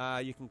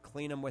 You can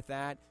clean them with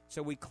that.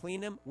 So we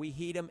clean them, we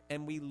heat them,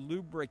 and we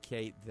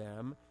lubricate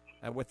them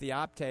with the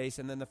Optase.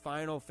 And then the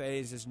final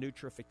phase is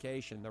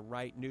nutrification, the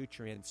right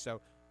nutrients. So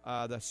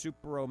the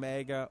Super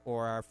Omega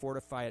or our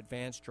Fortify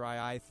Advanced Dry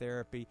Eye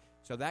Therapy.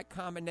 So that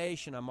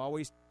combination, I'm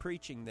always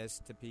preaching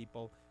this to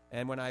people.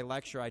 And when I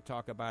lecture, I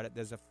talk about it.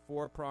 There's a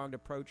 4-pronged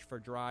approach for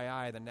dry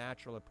eye, the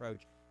natural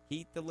approach.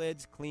 Heat the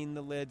lids, clean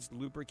the lids,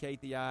 lubricate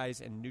the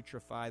eyes, and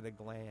nutrify the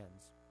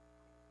glands.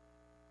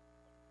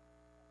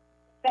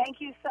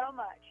 Thank you so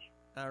much.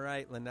 All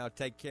right, Lynn. Now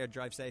take care.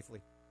 Drive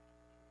safely.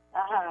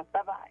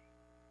 Bye-bye.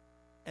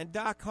 And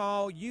Doc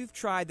Hall, you've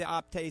tried the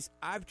Optase.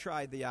 I've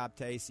tried the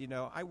Optase.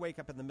 I wake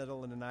up in the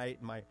middle of the night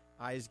and my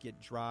eyes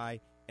get dry.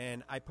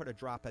 and I put a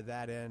drop of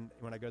that in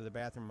when I go to the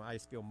bathroom. My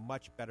eyes feel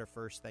much better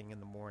first thing in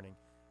the morning.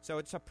 So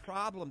it's a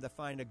problem to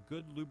find a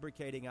good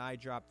lubricating eye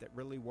drop that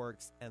really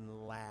works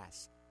and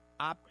lasts.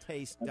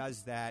 Optase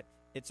does that.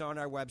 It's on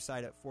our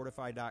website at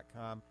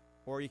fortify.com,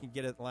 or you can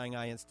get it at Lang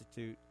Eye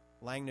Institute,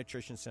 Lang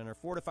Nutrition Center,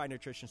 Fortify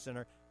Nutrition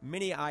Center.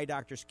 Many eye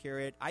doctors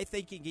carry it. I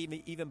think you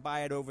can even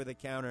buy it over the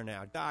counter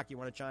now. Doc, you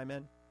want to chime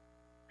in?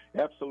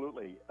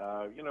 Absolutely.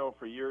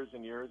 For years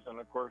and years, and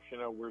of course,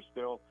 we're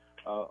still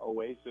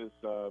Oasis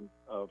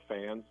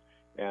fans,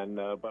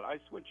 but I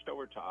switched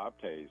over to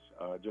Optase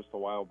just a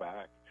while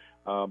back,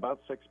 about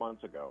 6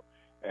 months ago,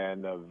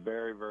 and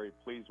very, very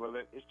pleased with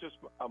it. It's just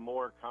a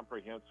more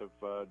comprehensive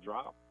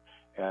drop,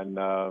 and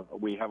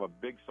we have a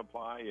big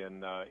supply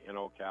in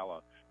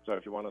Ocala. So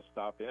if you want to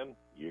stop in,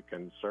 you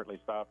can certainly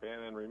stop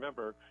in. And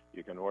remember,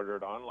 you can order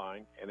it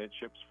online, and it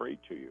ships free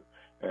to you.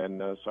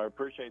 And so I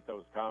appreciate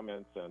those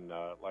comments and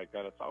like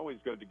that. It's always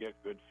good to get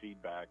good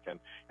feedback. And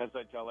as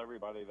I tell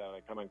everybody that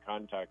I come in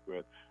contact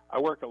with, I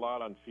work a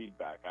lot on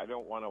feedback. I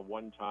don't want a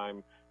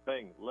one-time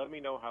thing. Let me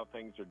know how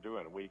things are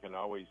doing. We can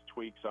always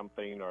tweak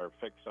something or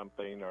fix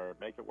something or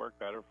make it work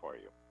better for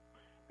you.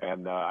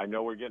 And I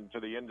know we're getting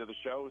to the end of the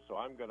show, so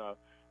I'm going to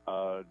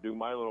do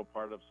my little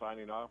part of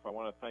signing off. I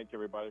want to thank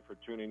everybody for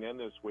tuning in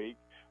this week.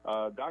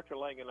 Dr.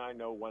 Lang and I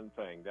know one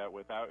thing, that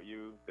without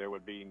you, there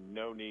would be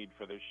no need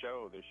for this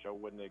show. This show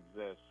wouldn't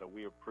exist, so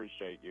we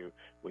appreciate you.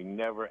 We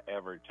never,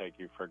 ever take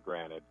you for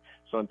granted.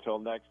 So until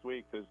next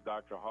week, this is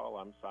Dr. Hall.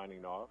 I'm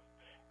signing off.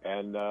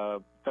 And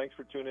thanks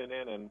for tuning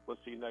in, and we'll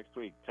see you next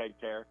week. Take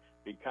care.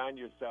 Be kind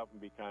to yourself and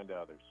be kind to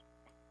others.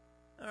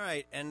 All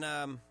right, and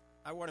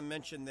I want to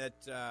mention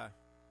that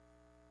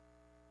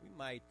we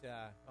might,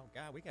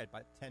 we got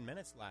about 10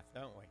 minutes left,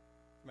 don't we?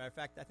 As a matter of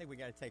fact, I think we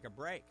got to take a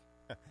break.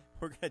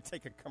 We're going to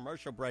take a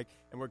commercial break,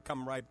 and we'll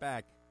come right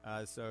back.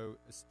 So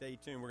stay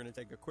tuned. We're going to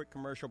take a quick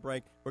commercial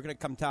break. We're going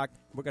to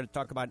We're going to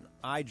talk about an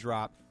eye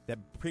drop that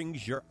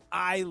brings your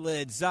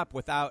eyelids up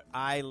without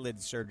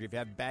eyelid surgery. If you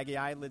have baggy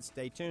eyelids,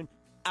 stay tuned.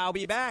 I'll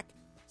be back.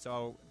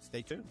 So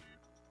stay tuned.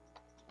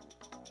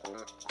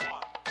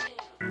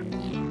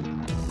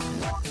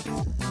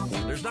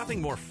 There's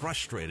nothing more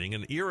frustrating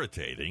and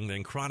irritating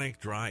than chronic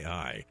dry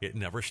eye. It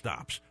never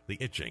stops. The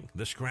itching,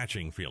 the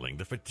scratching feeling,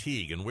 the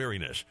fatigue and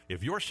weariness.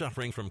 If you're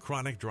suffering from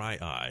chronic dry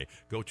eye,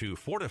 go to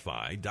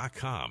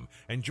Fortify.com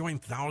and join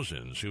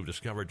thousands who've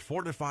discovered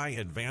Fortify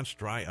Advanced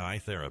Dry Eye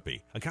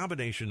Therapy, a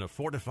combination of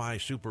Fortify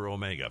Super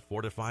Omega,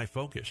 Fortify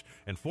Focus,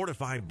 and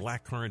Fortify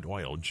Blackcurrant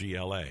Oil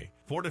GLA.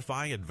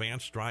 Fortify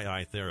Advanced Dry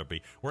Eye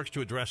Therapy works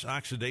to address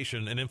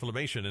oxidation and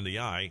inflammation in the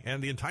eye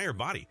and the entire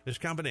body. This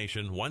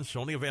combination, once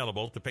only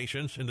available to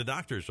patients in the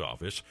doctor's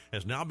office,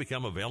 has now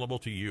become available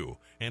to you.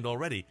 And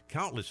already,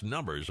 countless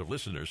numbers of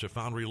listeners have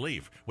found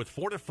relief with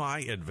Fortify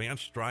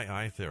Advanced Dry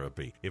Eye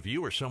Therapy. If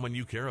you or someone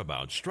you care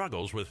about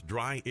struggles with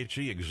dry,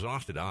 itchy,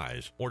 exhausted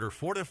eyes, order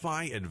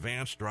Fortify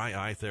Advanced Dry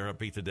Eye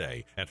Therapy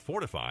today at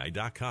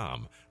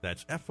Fortify.com.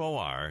 That's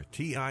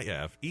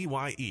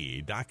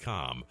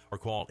FORTIFEYE.com, or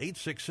call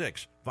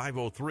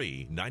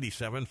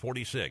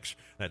 866-503-9746.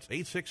 That's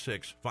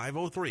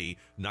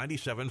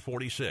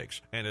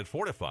 866-503-9746, and at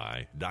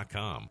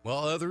Fortify.com.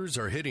 While others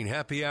are hitting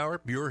happy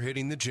hour, you're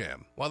hitting the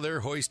gym. While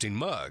they're hoisting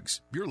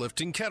mugs, you're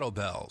lifting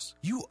kettlebells.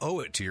 You owe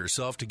it to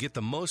yourself to get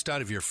the most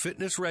out of your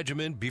fitness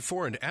regimen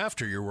before and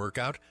after your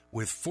workout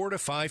with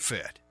Fortify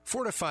Fit.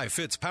 Fortify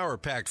Fit's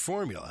power-packed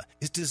formula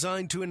is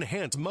designed to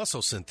enhance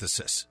muscle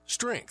synthesis,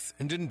 strength,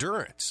 and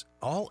endurance.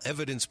 All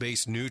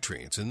evidence-based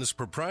nutrients in this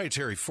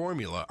proprietary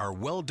formula are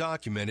well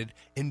documented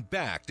and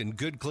backed in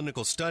good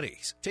clinical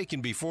studies,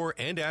 taken before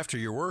and after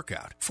your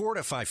workout.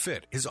 Fortify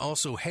Fit is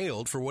also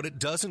hailed for what it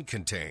doesn't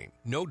contain.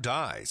 No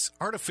dyes,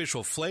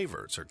 artificial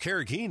flavors, or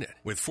carrageenan.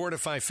 With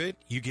Fortify Fit,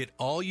 you get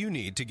all you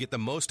need to get the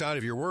most out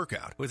of your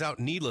workout without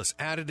needless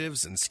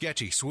additives and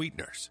sketchy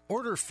sweeteners.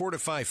 Order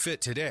Fortify Fit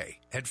today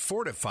at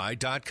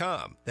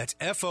Fortify.com. That's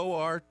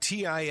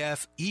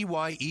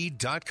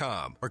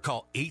FORTIFEYE.com, or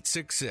call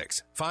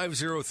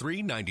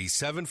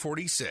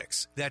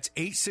 866-503-9746. That's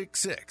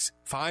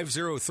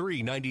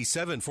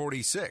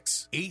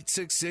 866-503-9746.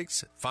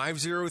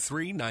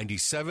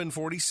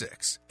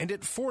 866-503-9746. And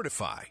at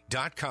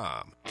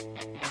Fortify.com.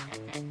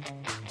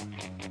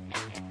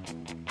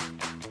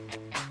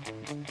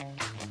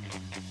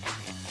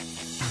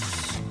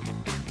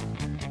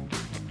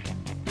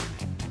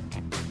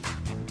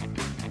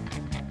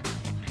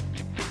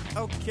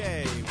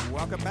 Okay,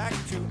 welcome back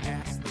to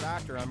Ask the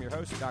Doctor. I'm your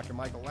host, Dr.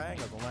 Michael Lang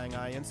of the Lang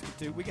Eye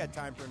Institute. We got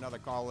time for another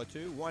call or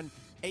two.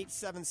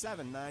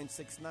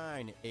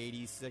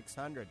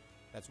 1-877-969-8600.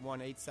 That's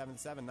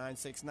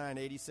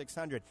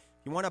 1-877-969-8600.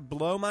 You want to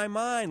blow my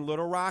mind,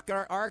 Little Rock,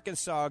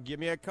 Arkansas, give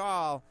me a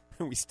call.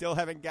 We still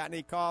haven't got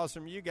any calls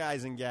from you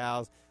guys and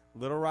gals.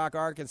 Little Rock,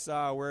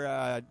 Arkansas,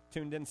 we're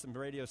tuned in some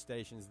radio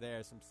stations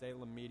there, some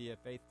Salem Media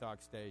Faith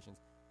Talk stations.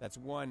 That's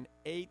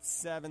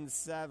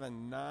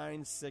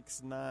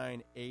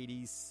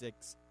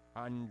 1-877-969-8600.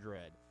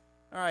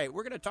 All right,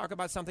 we're going to talk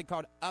about something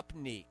called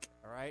Upneek.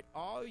 All right,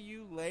 all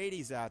you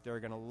ladies out there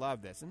are going to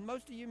love this, and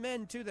most of you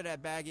men, too, that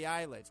have baggy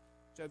eyelids.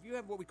 So if you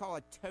have what we call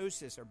a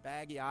ptosis or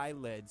baggy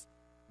eyelids,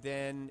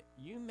 then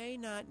you may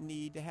not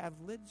need to have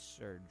lid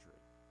surgery.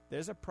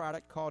 There's a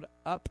product called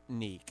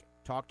Upneek.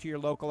 Talk to your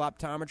local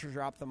optometrist or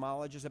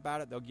ophthalmologist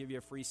about it. They'll give you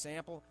a free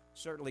sample.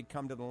 Certainly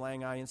come to the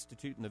Lang Eye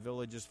Institute in the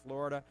Villages,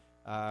 Florida.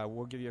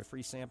 We'll give you a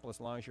free sample as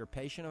long as you're a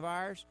patient of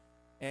ours.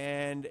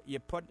 And you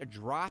put a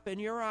drop in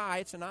your eye.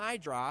 It's an eye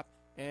drop.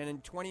 And in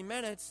 20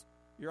 minutes,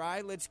 your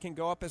eyelids can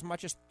go up as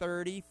much as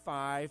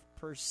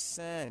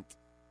 35%.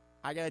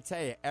 I got to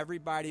tell you,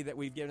 everybody that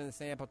we've given the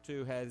sample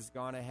to has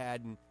gone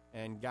ahead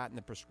and gotten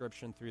the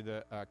prescription through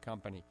the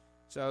company.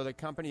 So the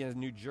company in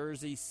New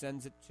Jersey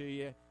sends it to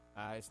you.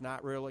 It's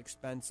not real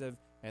expensive,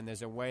 and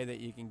there's a way that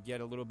you can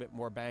get a little bit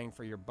more bang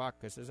for your buck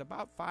because there's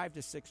about 5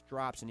 to 6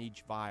 drops in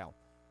each vial.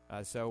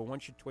 So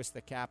once you twist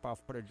the cap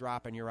off, put a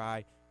drop in your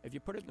eye. If you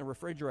put it in the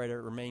refrigerator,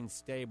 it remains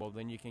stable.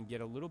 Then you can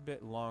get a little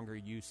bit longer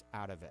use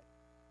out of it.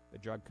 The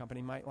drug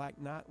company might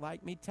not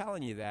like me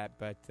telling you that,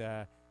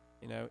 but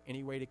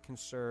any way to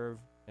conserve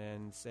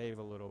and save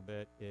a little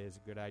bit is a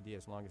good idea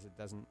as long as it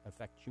doesn't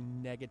affect you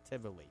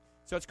negatively.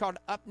 So it's called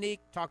Upneek.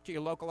 Talk to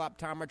your local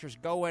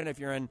optometrist. Go in if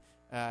you're in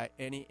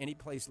any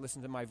place,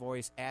 listen to my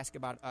voice, ask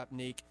about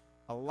Upneek.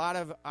 A lot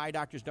of eye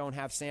doctors don't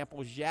have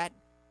samples yet.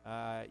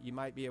 You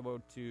might be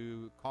able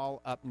to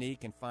call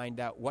Upneek and find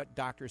out what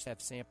doctors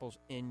have samples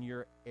in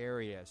your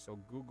area. So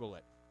Google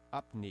it.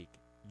 Upneek.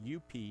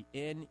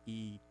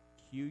 Upneque.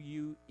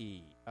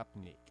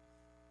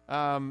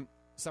 Upneek.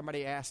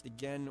 Somebody asked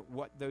again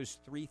what those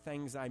 3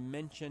 things I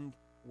mentioned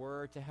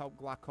were to help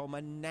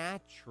glaucoma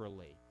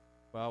naturally.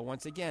 Well,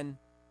 once again,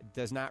 it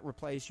does not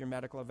replace your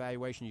medical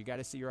evaluation. You got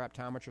to see your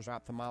optometrist or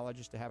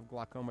ophthalmologist to have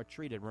glaucoma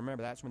treated.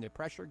 Remember, that's when the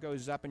pressure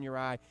goes up in your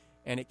eye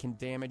and it can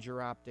damage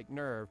your optic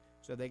nerve.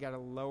 So they got to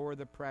lower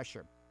the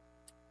pressure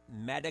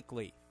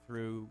medically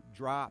through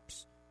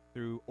drops,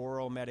 through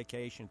oral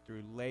medication,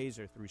 through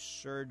laser, through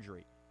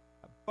surgery.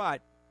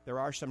 But there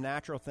are some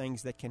natural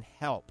things that can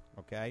help,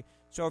 okay?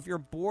 So if you're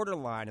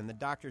borderline and the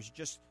doctor's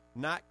just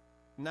not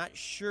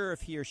sure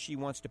if he or she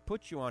wants to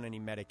put you on any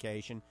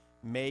medication,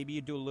 maybe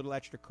you do a little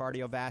extra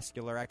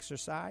cardiovascular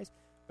exercise,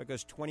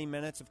 because 20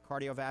 minutes of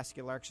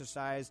cardiovascular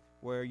exercise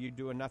where you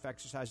do enough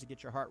exercise to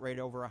get your heart rate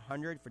over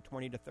 100 for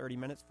 20 to 30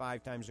 minutes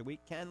 5 times a week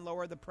can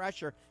lower the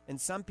pressure in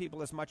some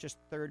people as much as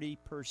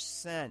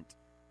 30%.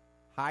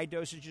 High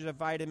dosages of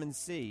vitamin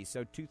C,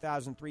 so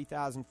 2,000,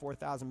 3,000,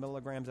 4,000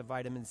 milligrams of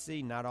vitamin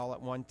C, not all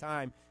at one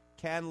time,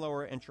 can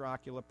lower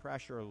intraocular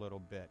pressure a little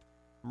bit.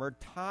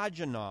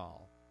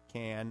 Mirtogenol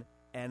can,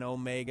 and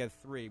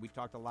omega-3. We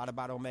talked a lot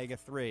about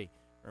omega-3.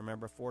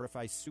 Remember,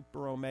 Fortify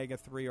Super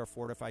Omega-3 or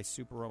Fortify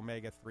Super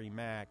Omega-3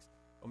 Max.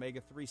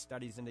 Omega-3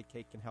 studies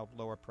indicate can help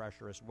lower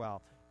pressure as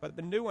well. But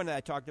the new one that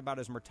I talked about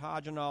is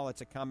Mirtogenol.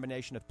 It's a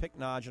combination of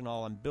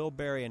pycnogenol and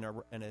bilberry in a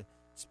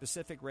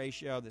specific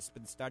ratio that's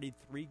been studied,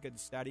 3 good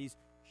studies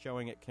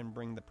showing it can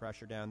bring the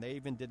pressure down. They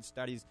even did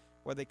studies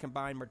where they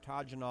combined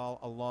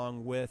Mirtogenol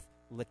along with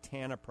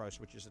latanoprost,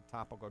 which is a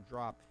topical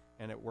drop,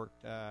 and it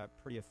worked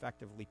pretty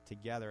effectively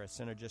together, a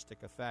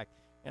synergistic effect.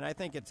 And I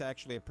think it's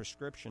actually a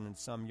prescription in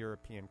some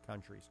European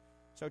countries.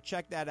 So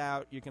check that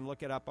out. You can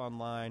look it up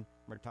online,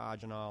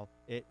 Mirtogenol.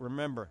 It,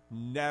 remember,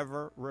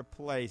 never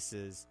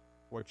replaces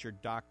what your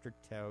doctor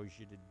tells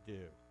you to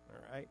do.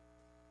 All right?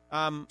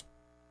 All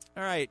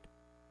right.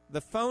 The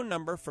phone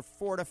number for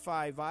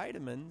Fortify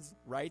Vitamins,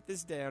 write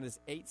this down, is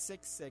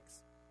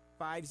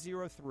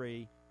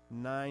 866-503-9746.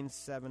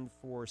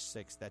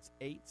 That's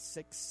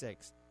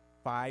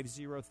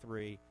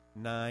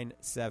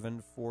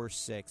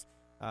 866-503-9746.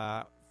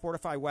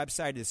 Fortify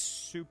website is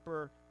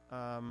super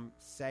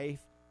safe.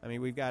 I mean,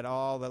 we've got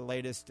all the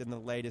latest in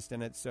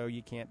it, so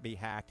you can't be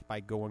hacked by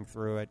going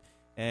through it.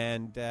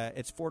 And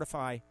it's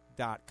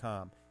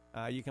fortify.com.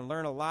 You can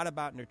learn a lot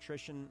about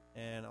nutrition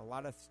and a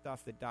lot of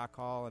stuff that Doc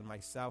Hall and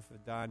myself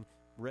have done,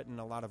 written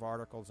a lot of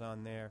articles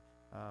on there.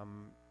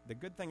 The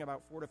good thing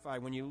about Fortify,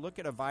 when you look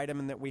at a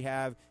vitamin that we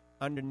have,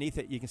 underneath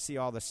it you can see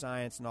all the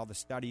science and all the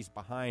studies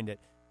behind it.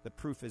 The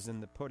proof is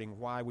in the pudding,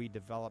 why we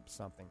developed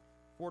something.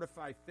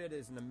 Fortify Fit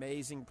is an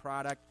amazing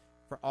product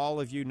for all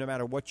of you, no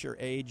matter what your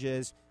age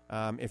is.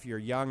 If you're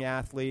a young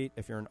athlete,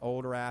 if you're an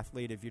older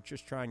athlete, if you're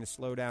just trying to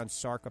slow down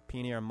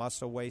sarcopenia or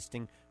muscle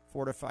wasting,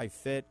 Fortify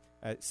Fit,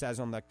 it says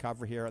on the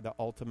cover here, the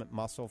ultimate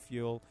muscle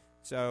fuel.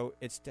 So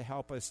it's to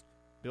help us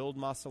build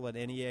muscle at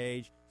any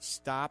age,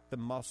 stop the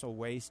muscle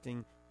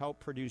wasting, help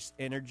produce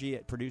energy.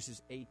 It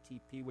produces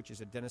ATP, which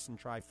is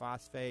adenosine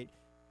triphosphate.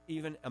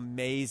 Even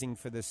amazing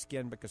for the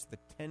skin because the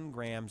 10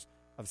 grams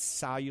of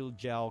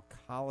Sol-Gel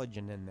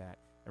collagen in that.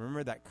 And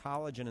remember that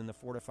collagen in the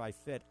Fortify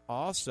Fit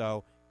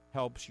also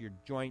helps your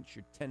joints,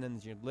 your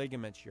tendons, your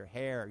ligaments, your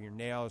hair, your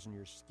nails, and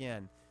your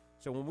skin.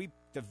 So when we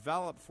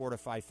developed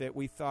Fortify Fit,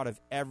 we thought of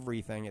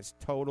everything. It's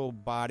total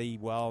body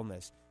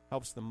wellness.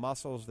 Helps the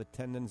muscles, the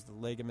tendons, the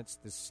ligaments,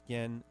 the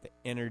skin, the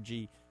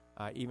energy.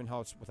 Even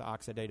helps with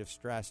oxidative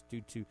stress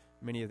due to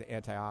many of the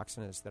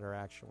antioxidants that are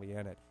actually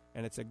in it.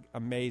 And it's an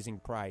amazing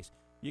price.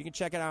 You can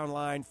check it out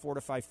online,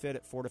 Fortify Fit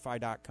at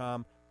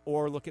fortify.com,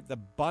 or look at the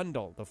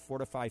bundle, the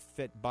Fortify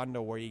Fit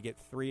bundle, where you get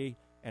 3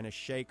 and a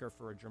shaker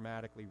for a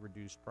dramatically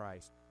reduced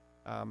price.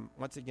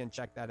 Once again,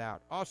 check that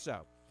out.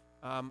 Also,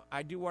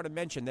 I do want to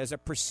mention there's a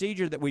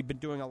procedure that we've been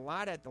doing a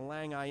lot at the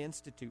Lang Eye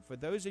Institute. For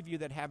those of you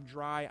that have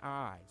dry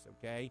eyes,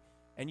 okay,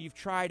 and you've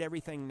tried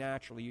everything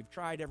naturally, you've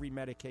tried every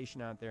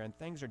medication out there, and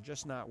things are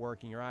just not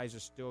working, your eyes are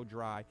still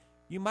dry,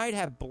 you might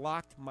have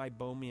blocked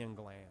meibomian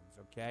glands,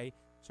 okay?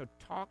 So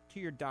talk to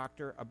your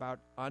doctor about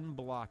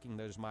unblocking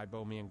those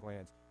meibomian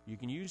glands. You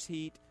can use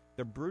heat.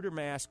 The Bruder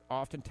mask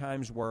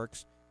oftentimes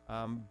works,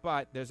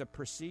 but there's a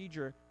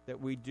procedure that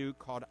we do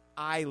called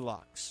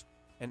iLux.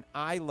 And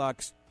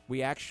iLux,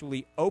 we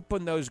actually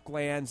open those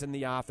glands in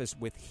the office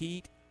with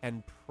heat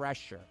and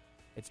pressure.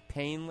 It's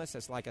painless.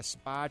 It's like a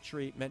spa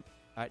treatment.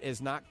 It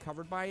is not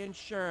covered by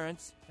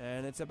insurance,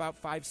 and it's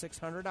about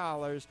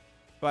 $500-600.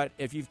 But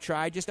if you've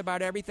tried just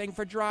about everything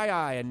for dry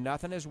eye and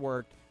nothing has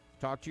worked,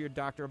 talk to your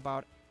doctor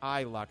about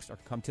iLux or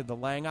come to the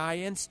Lang Eye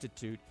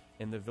Institute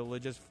in the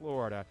Villages,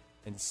 Florida,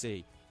 and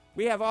see.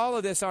 We have all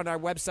of this on our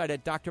website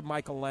at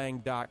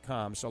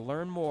drmichaellang.com. So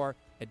learn more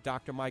at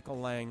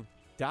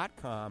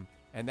drmichaellang.com,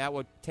 and that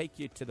will take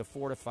you to the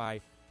Fortify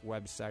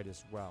website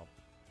as well.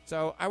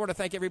 So I want to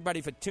thank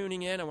everybody for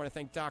tuning in. I want to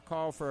thank Doc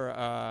Hall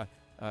for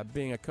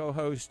being a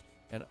co-host,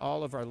 and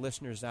all of our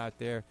listeners out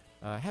there.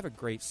 Have a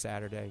great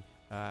Saturday.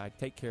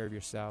 Take care of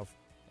yourself.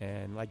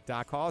 And like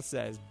Doc Hall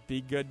says, be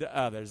good to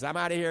others. I'm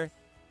out of here.